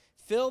number,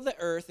 fill the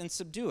earth and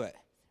subdue it.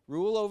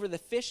 Rule over the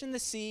fish in the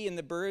sea and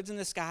the birds in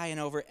the sky and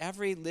over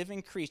every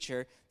living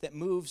creature that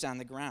moves on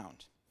the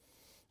ground."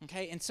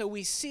 Okay, and so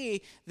we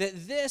see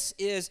that this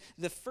is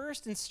the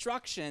first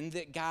instruction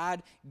that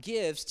God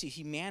gives to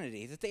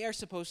humanity, that they are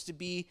supposed to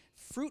be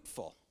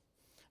fruitful.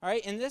 All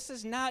right, and this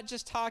is not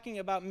just talking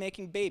about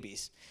making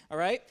babies. All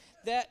right,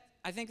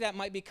 I think that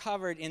might be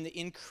covered in the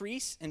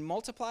increase and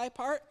multiply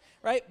part.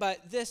 Right,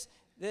 but this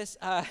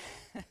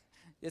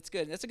it's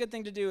good. That's a good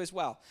thing to do as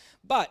well.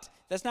 But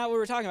that's not what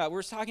we're talking about.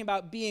 We're talking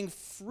about being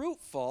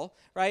fruitful.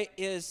 Right,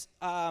 is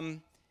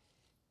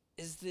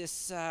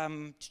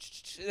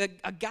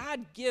a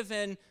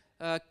God-given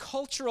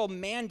cultural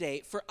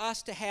mandate for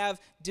us to have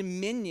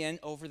dominion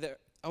over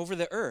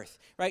the earth,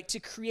 right? To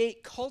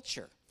create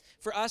culture,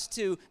 for us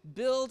to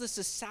build a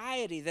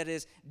society that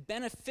is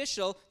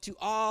beneficial to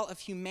all of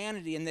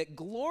humanity and that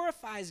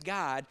glorifies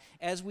God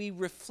as we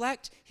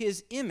reflect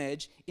his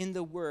image in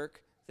the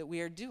work that we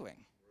are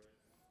doing.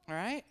 All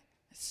right?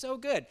 So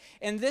good.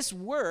 And this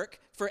work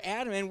for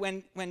Adam,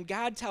 and when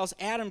God tells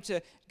Adam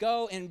to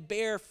go and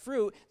bear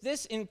fruit,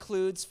 this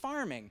includes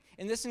farming,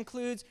 and this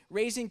includes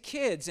raising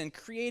kids and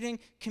creating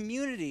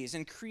communities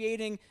and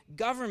creating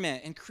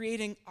government and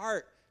creating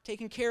art,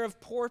 taking care of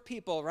poor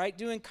people, right?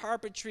 Doing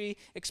carpentry,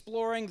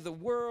 exploring the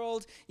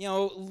world,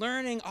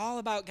 learning all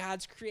about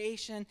God's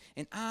creation,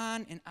 and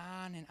on and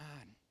on and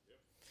on.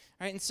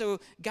 Right? And so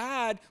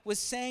God was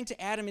saying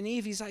to Adam and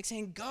Eve, he's like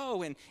saying,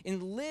 go and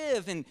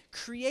live and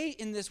create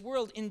in this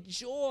world.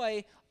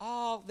 Enjoy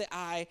all that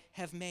I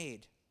have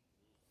made.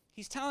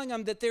 He's telling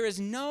them that there is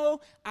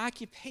no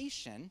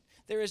occupation,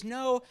 there is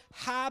no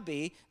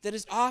hobby that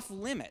is off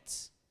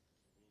limits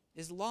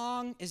as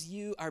long as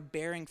you are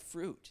bearing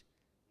fruit,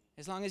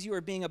 as long as you are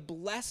being a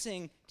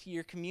blessing to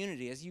your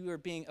community, as you are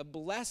being a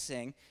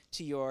blessing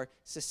to your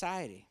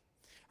society.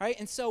 Right?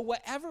 And so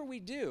whatever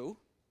we do,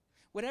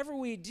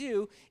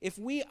 if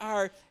we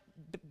are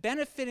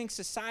benefiting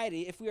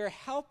society, if we are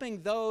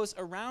helping those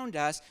around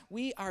us,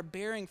 we are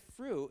bearing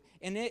fruit,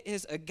 and it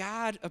is a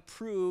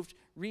God-approved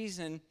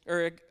reason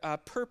or a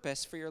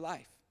purpose for your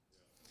life.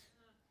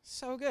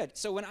 So good.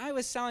 So when I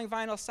was selling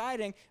vinyl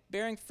siding,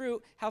 bearing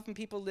fruit, helping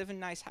people live in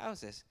nice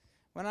houses.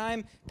 When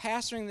I'm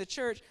pastoring the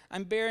church,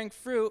 I'm bearing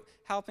fruit,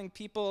 helping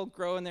people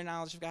grow in their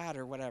knowledge of God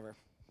or whatever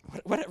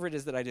it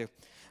is that I do.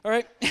 All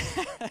right?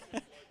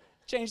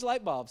 Change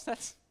light bulbs.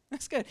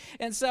 That's good.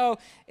 And so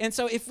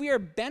if we are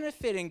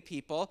benefiting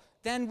people,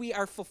 then we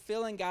are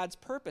fulfilling God's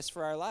purpose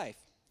for our life.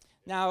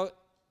 Now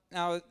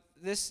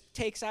this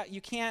takes out,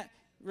 you can't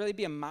really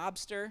be a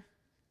mobster,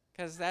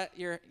 because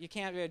you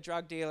can't be a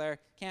drug dealer,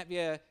 can't be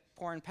a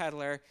porn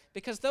peddler,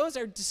 because those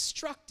are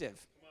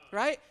destructive,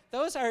 right?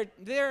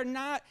 They're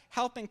not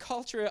helping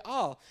culture at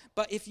all.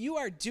 But if you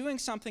are doing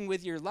something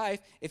with your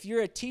life, if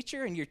you're a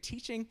teacher and you're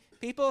teaching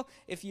people,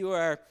 if you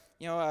are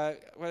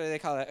what do they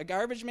call it? A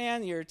garbage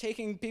man, you're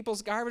taking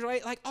people's garbage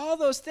away. Like all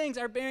those things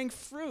are bearing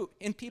fruit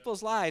in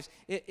people's lives.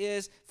 It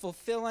is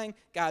fulfilling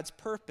God's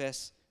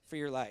purpose for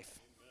your life.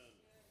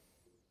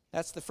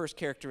 That's the first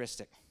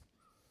characteristic.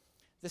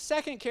 The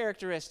second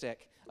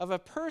characteristic of a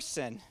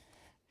person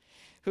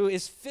who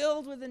is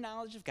filled with the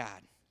knowledge of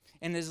God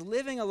and is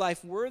living a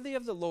life worthy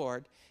of the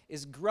Lord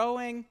is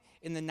growing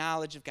in the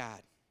knowledge of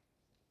God.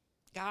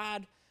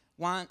 God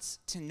wants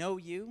to know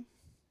you.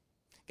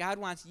 God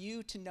wants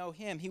you to know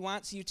him. He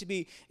wants you to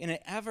be in an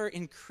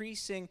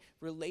ever-increasing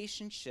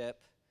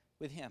relationship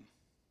with him.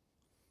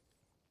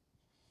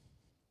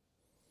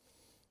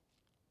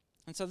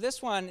 And so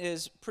this one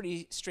is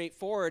pretty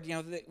straightforward.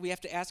 We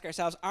have to ask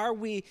ourselves, are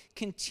we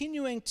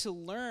continuing to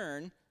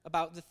learn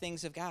about the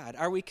things of God?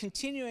 Are we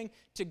continuing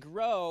to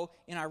grow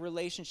in our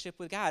relationship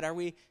with God? Are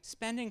we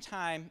spending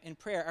time in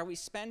prayer? Are we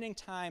spending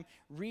time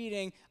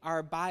reading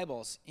our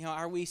Bibles?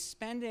 Are we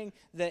spending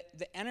the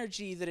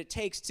energy that it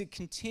takes to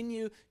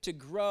continue to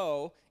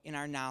grow in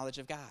our knowledge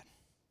of God?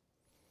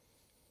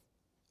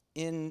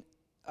 In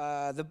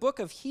the book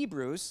of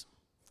Hebrews,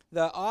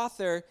 the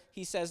author,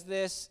 he says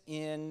this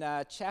in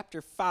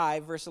chapter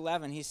 5, verse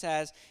 11. He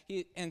says,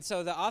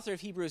 so the author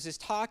of Hebrews is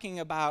talking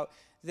about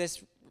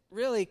this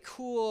really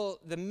cool,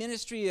 the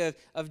ministry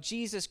of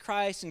Jesus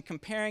Christ, and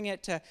comparing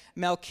it to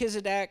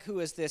Melchizedek, who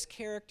is this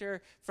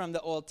character from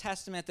the Old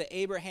Testament that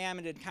Abraham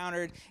had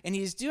encountered. And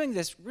he's doing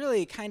this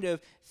really kind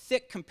of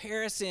thick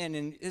comparison,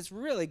 and it's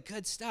really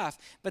good stuff.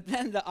 But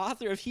then the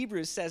author of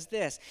Hebrews says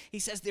this. He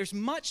says, there's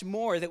much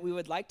more that we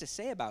would like to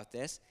say about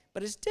this,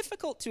 but it's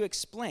difficult to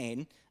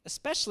explain,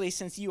 especially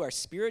since you are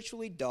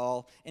spiritually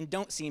dull and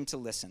don't seem to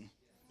listen.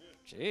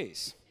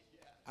 Jeez.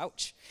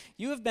 Ouch.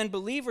 You have been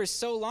believers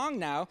so long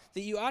now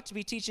that you ought to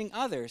be teaching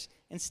others.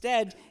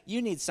 Instead,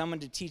 you need someone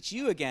to teach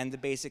you again the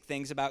basic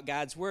things about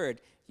God's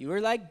word. You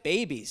are like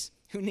babies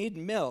who need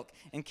milk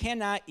and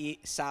cannot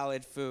eat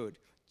solid food.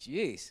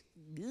 Jeez.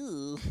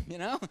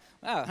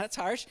 Wow, that's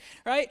harsh,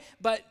 right?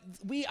 But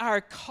we are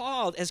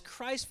called as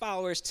Christ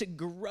followers to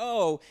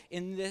grow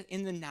in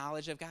the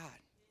knowledge of God.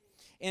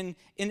 And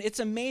it's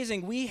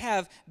amazing. We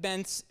have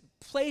been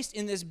placed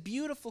in this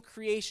beautiful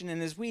creation,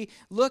 and as we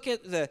look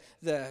at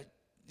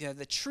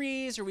the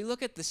trees, or we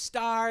look at the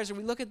stars, or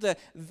we look at the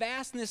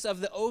vastness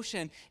of the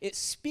ocean, it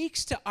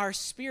speaks to our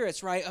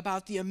spirits, right,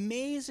 about the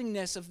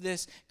amazingness of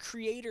this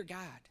Creator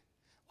God.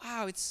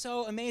 Wow, it's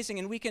so amazing.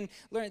 And we can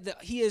learn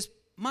that He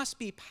must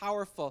be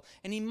powerful,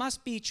 and He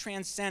must be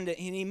transcendent,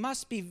 and He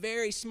must be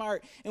very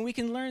smart. And we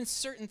can learn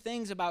certain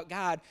things about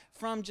God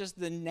from just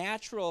the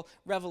natural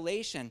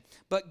revelation.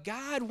 But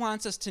God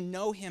wants us to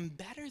know Him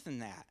better than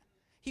that.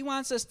 He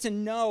wants us to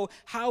know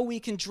how we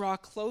can draw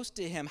close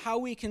to him, how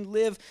we can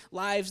live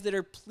lives that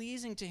are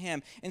pleasing to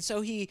him. And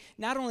so he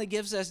not only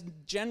gives us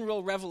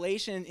general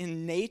revelation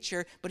in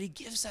nature, but he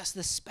gives us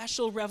the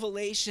special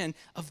revelation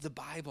of the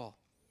Bible.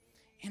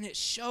 And it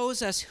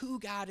shows us who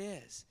God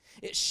is.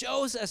 It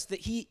shows us that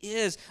he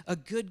is a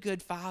good,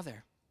 good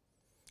father.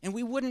 And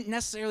we wouldn't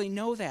necessarily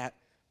know that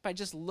by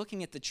just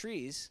looking at the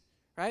trees,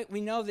 right?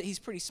 We know that he's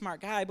a pretty smart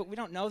guy, but we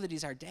don't know that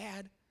he's our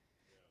dad.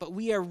 But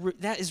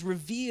that is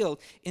revealed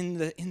in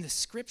the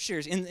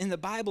scriptures, in the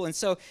Bible. And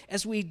so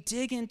as we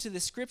dig into the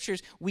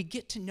scriptures, we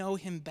get to know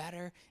him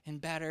better and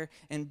better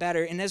and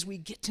better. And as we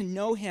get to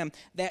know him,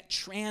 that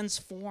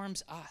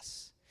transforms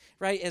us,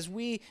 right? As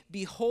we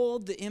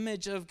behold the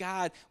image of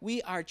God,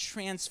 we are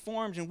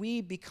transformed and we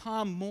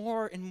become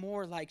more and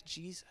more like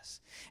Jesus.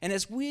 And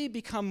as we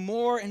become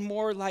more and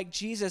more like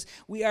Jesus,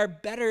 we are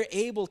better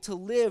able to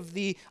live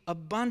the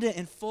abundant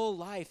and full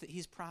life that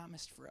he's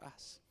promised for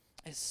us.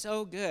 It's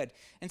so good.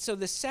 And so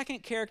the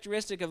second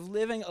characteristic of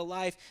living a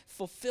life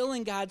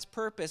fulfilling God's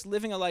purpose,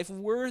 living a life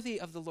worthy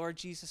of the Lord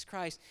Jesus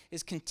Christ,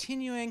 is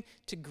continuing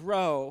to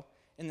grow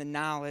in the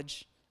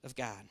knowledge of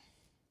God.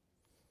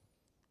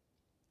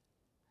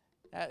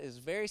 That is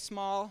very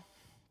small.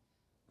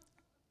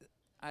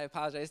 I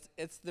apologize.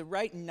 It's the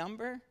right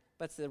number,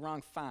 but it's the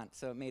wrong font,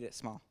 so it made it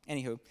small.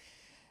 Anywho,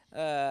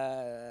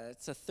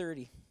 it's a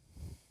 30.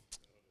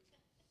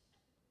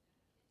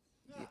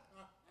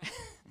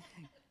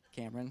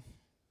 Cameron.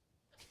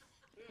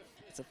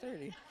 It's a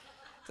 30.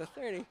 It's a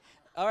 30.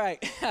 All right.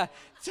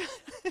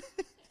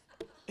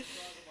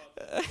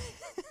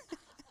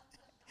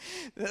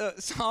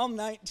 Psalm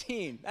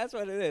 19. That's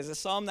what it is. It's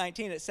Psalm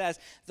 19. It says,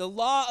 "The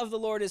law of the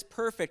Lord is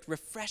perfect,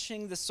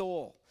 refreshing the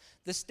soul.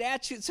 The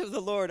statutes of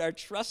the Lord are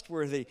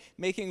trustworthy,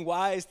 making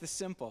wise the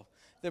simple.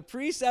 The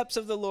precepts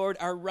of the Lord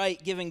are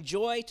right, giving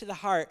joy to the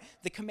heart.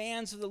 The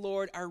commands of the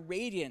Lord are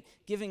radiant,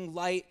 giving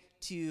light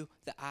to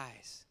the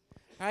eyes."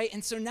 Right?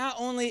 And so not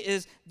only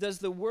does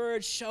the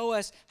word show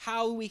us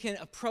how we can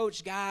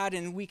approach God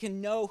and we can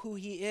know who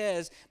he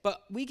is,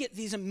 but we get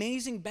these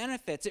amazing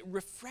benefits. It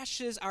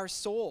refreshes our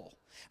soul,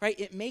 right?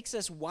 It makes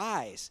us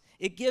wise.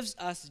 It gives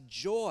us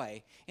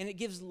joy, and it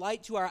gives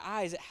light to our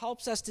eyes. It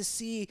helps us to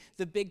see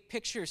the big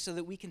picture so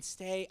that we can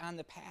stay on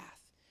the path.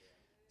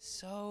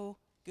 So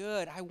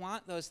good. I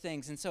want those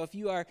things. And so if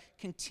you are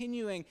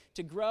continuing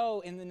to grow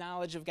in the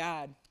knowledge of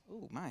God,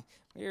 we're going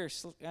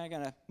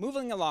to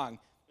moving along.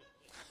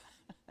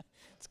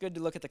 It's good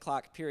to look at the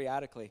clock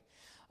periodically.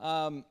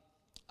 All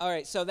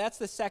right, so that's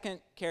the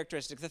second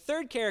characteristic. The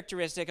third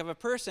characteristic of a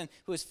person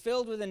who is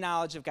filled with the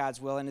knowledge of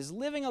God's will and is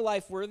living a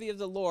life worthy of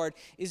the Lord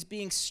is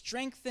being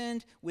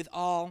strengthened with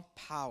all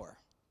power.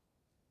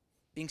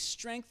 Being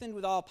strengthened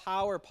with all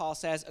power, Paul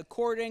says,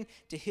 according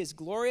to his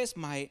glorious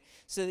might,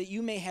 so that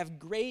you may have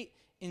great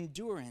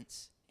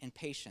endurance and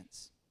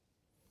patience.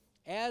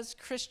 As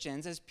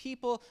Christians, as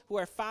people who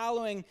are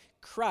following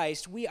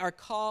Christ, we are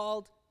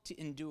called to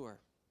endure.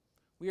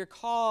 We are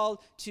called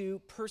to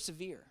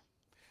persevere,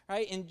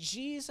 right? And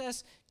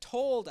Jesus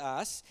told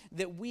us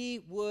that we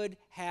would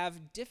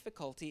have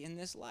difficulty in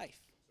this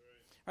life,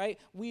 right?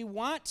 We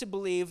want to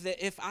believe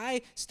that if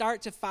I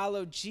start to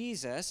follow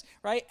Jesus,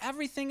 right,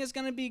 everything is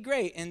going to be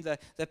great, and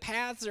the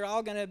paths are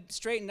all going to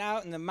straighten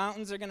out, and the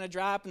mountains are going to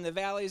drop, and the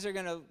valleys are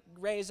going to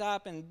raise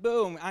up, and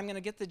boom, I'm going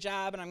to get the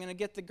job, and I'm going to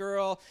get the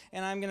girl,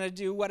 and I'm going to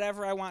do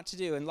whatever I want to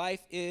do, and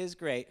life is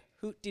great.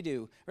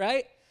 Hoot-de-doo,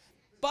 right?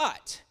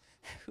 But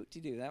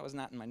hoot-de-doo, that was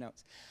not in my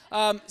notes.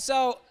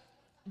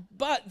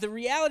 But the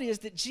reality is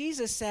that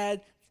Jesus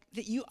said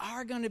that you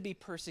are going to be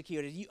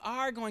persecuted. You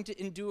are going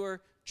to endure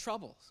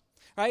troubles,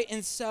 right?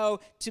 And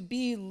so to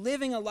be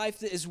living a life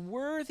that is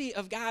worthy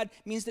of God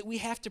means that we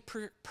have to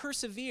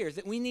persevere,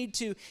 that we need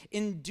to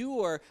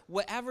endure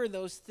whatever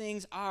those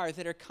things are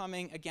that are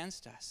coming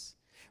against us.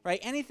 Right?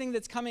 Anything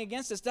that's coming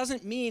against us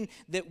doesn't mean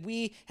that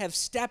we have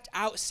stepped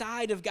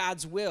outside of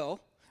God's will,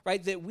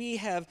 right, that we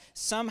have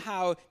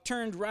somehow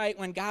turned right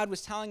when God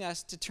was telling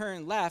us to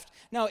turn left.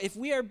 No, if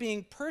we are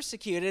being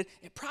persecuted,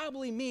 it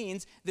probably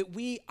means that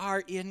we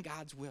are in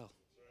God's will,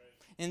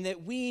 and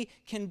that we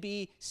can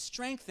be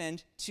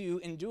strengthened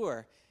to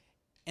endure.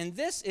 And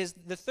this is,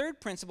 the third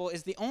principle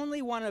is the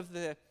only one of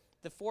the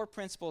four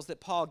principles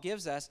that Paul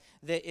gives us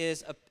that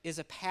is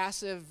a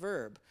passive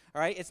verb,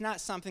 all right? It's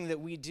not something that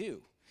we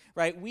do,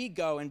 right? We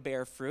go and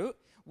bear fruit.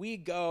 We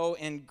go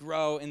and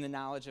grow in the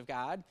knowledge of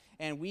God,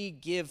 and we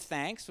give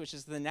thanks, which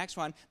is the next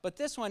one. But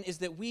this one is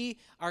that we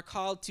are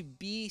called to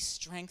be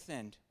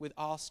strengthened with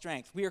all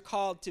strength. We are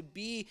called to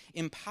be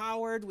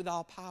empowered with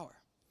all power.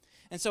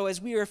 And so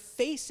as we are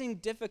facing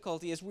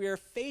difficulty, as we are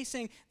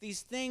facing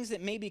these things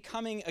that may be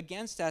coming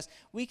against us,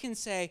 we can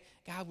say,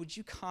 God, would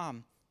you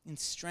come and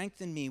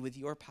strengthen me with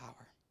your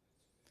power?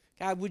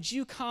 God, would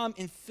you come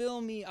and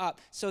fill me up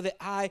so that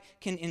I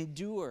can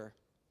endure?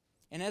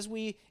 And as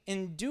we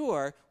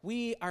endure,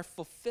 we are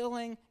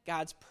fulfilling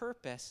God's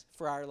purpose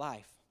for our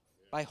life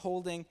by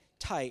holding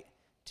tight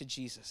to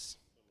Jesus.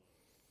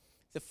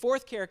 The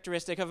fourth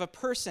characteristic of a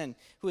person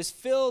who is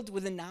filled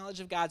with the knowledge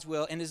of God's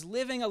will and is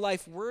living a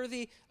life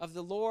worthy of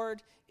the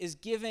Lord is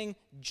giving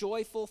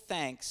joyful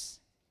thanks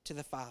to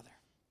the Father.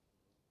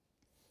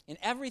 In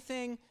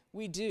everything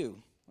we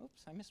do,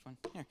 oops, I missed one.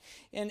 Here.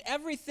 In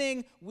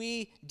everything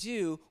we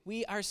do,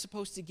 we are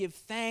supposed to give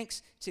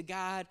thanks to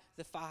God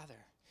the Father.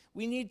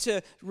 We need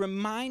to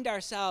remind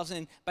ourselves,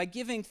 and by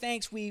giving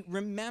thanks, we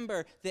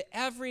remember that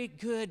every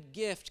good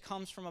gift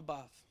comes from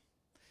above.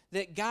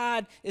 That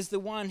God is the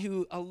one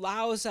who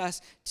allows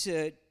us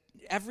to,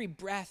 every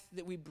breath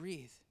that we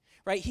breathe,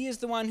 right? He is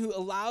the one who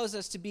allows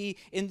us to be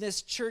in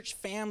this church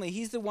family.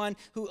 He's the one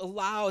who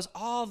allows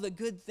all the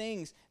good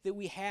things that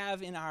we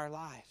have in our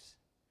lives.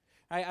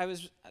 Right?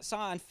 I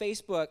saw on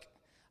Facebook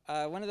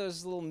one of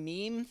those little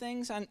meme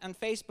things on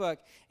Facebook,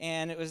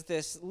 and it was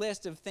this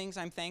list of things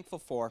I'm thankful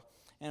for.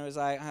 And it was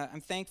like,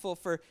 I'm thankful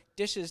for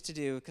dishes to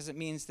do because it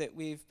means that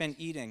we've been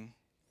eating.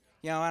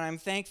 And I'm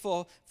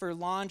thankful for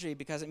laundry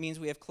because it means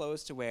we have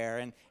clothes to wear.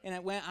 And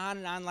it went on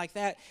and on like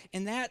that.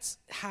 And that's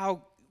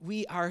how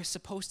we are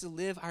supposed to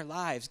live our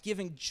lives,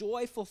 giving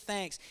joyful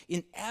thanks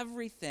in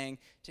everything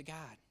to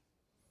God.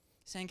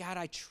 Saying, God,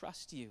 I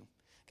trust you.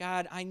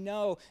 God, I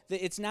know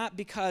that it's not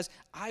because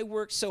I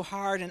worked so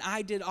hard and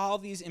I did all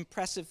these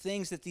impressive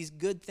things that these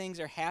good things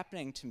are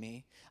happening to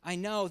me. I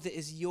know that it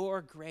is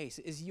your grace,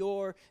 it is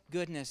your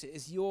goodness, it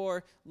is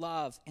your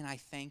love, and I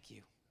thank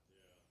you.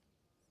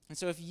 And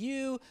so if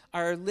you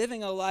are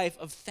living a life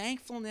of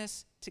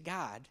thankfulness to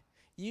God,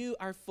 you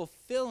are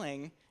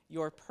fulfilling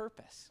your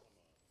purpose.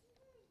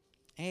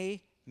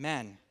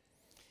 Amen.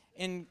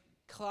 In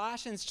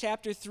Colossians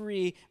chapter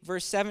 3,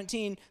 verse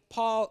 17,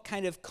 Paul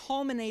kind of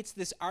culminates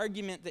this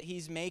argument that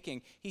he's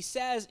making. He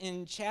says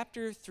in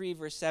chapter 3,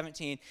 verse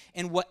 17,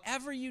 and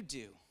whatever you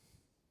do,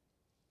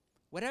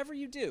 whether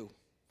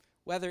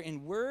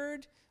in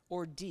word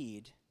or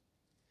deed,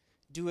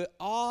 do it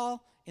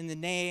all in the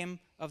name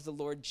of the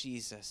Lord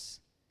Jesus,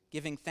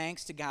 giving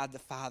thanks to God the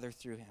Father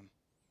through him.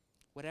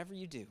 Whatever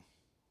you do.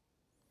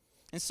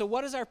 And so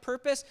what is our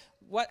purpose?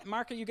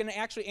 Mark, are you going to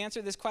actually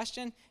answer this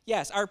question?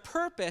 Yes, our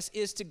purpose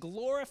is to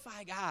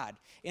glorify God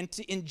and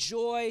to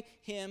enjoy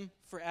him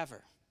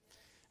forever.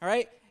 All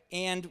right?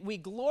 And we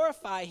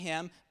glorify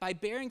him by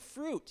bearing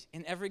fruit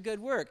in every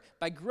good work,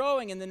 by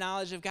growing in the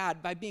knowledge of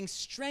God, by being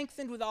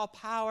strengthened with all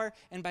power,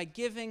 and by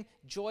giving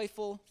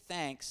joyful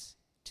thanks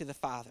to the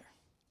Father.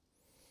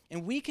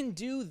 And we can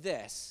do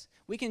this.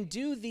 We can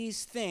do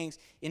these things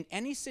in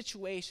any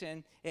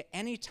situation, at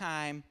any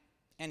time,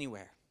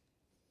 anywhere.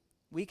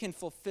 We can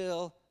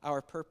fulfill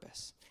our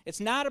purpose. It's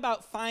not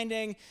about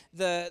finding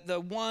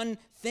the one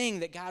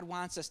thing that God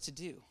wants us to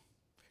do,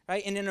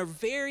 right? And in a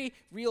very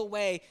real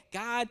way,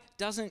 God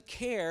doesn't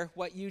care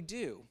what you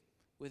do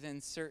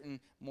within certain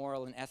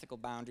moral and ethical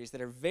boundaries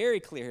that are very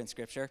clear in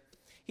Scripture.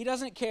 He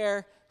doesn't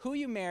care who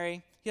you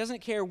marry. He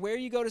doesn't care where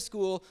you go to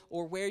school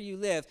or where you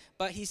live.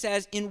 But he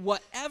says, in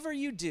whatever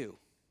you do,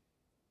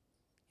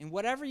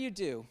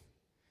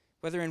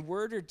 whether in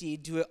word or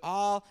deed, do it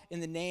all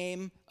in the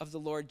name of the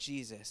Lord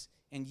Jesus,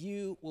 and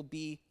you will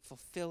be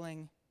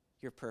fulfilling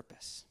your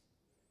purpose.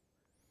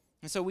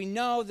 And so we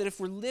know that if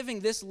we're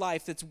living this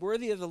life that's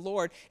worthy of the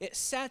Lord, it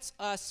sets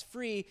us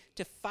free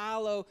to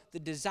follow the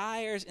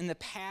desires and the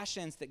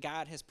passions that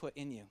God has put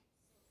in you.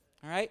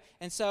 All right?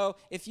 And so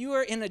if you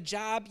are in a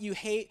job you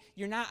hate,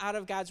 you're not out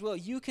of God's will.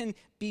 You can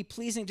be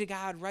pleasing to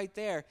God right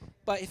there.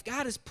 But if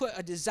God has put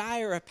a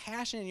desire, a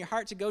passion in your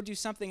heart to go do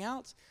something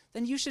else,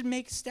 then you should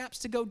make steps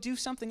to go do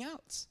something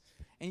else.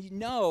 And you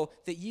know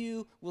that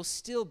you will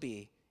still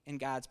be in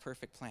God's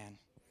perfect plan.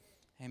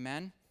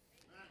 Amen?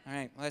 All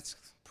right, let's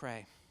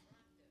pray.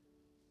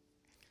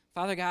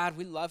 Father God,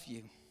 we love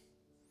you.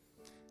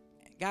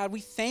 God,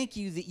 we thank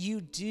you that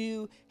you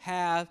do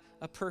have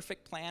a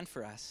perfect plan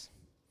for us.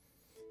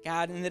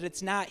 God, and that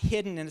it's not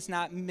hidden and it's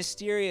not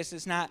mysterious,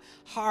 it's not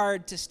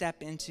hard to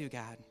step into,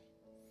 God.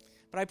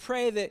 But I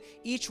pray that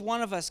each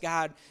one of us,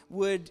 God,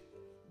 would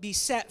be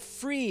set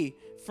free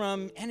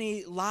from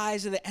any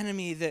lies of the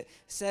enemy that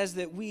says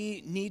that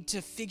we need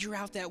to figure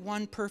out that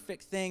one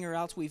perfect thing or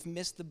else we've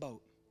missed the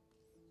boat.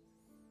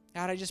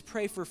 God, I just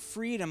pray for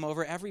freedom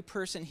over every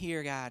person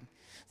here, God,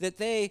 that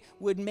they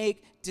would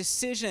make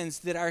decisions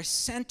that are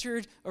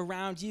centered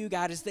around you,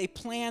 God, as they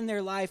plan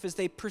their life, as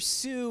they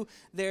pursue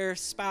their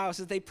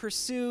spouse, as they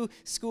pursue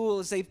school,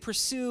 as they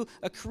pursue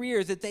a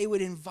career, that they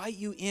would invite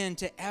you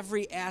into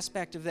every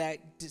aspect of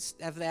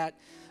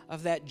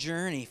that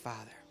journey,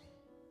 Father.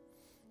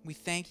 We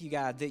thank you,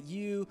 God, that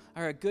you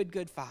are a good,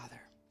 good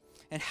Father.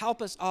 And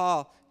help us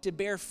all to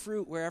bear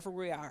fruit wherever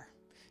we are,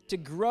 to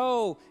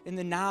grow in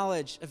the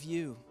knowledge of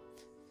you.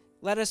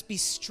 Let us be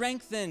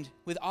strengthened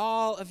with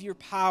all of your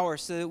power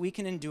so that we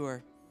can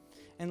endure.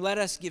 And let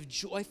us give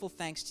joyful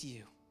thanks to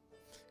you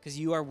because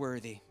you are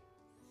worthy.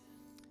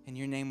 In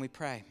your name we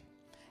pray.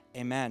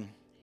 Amen.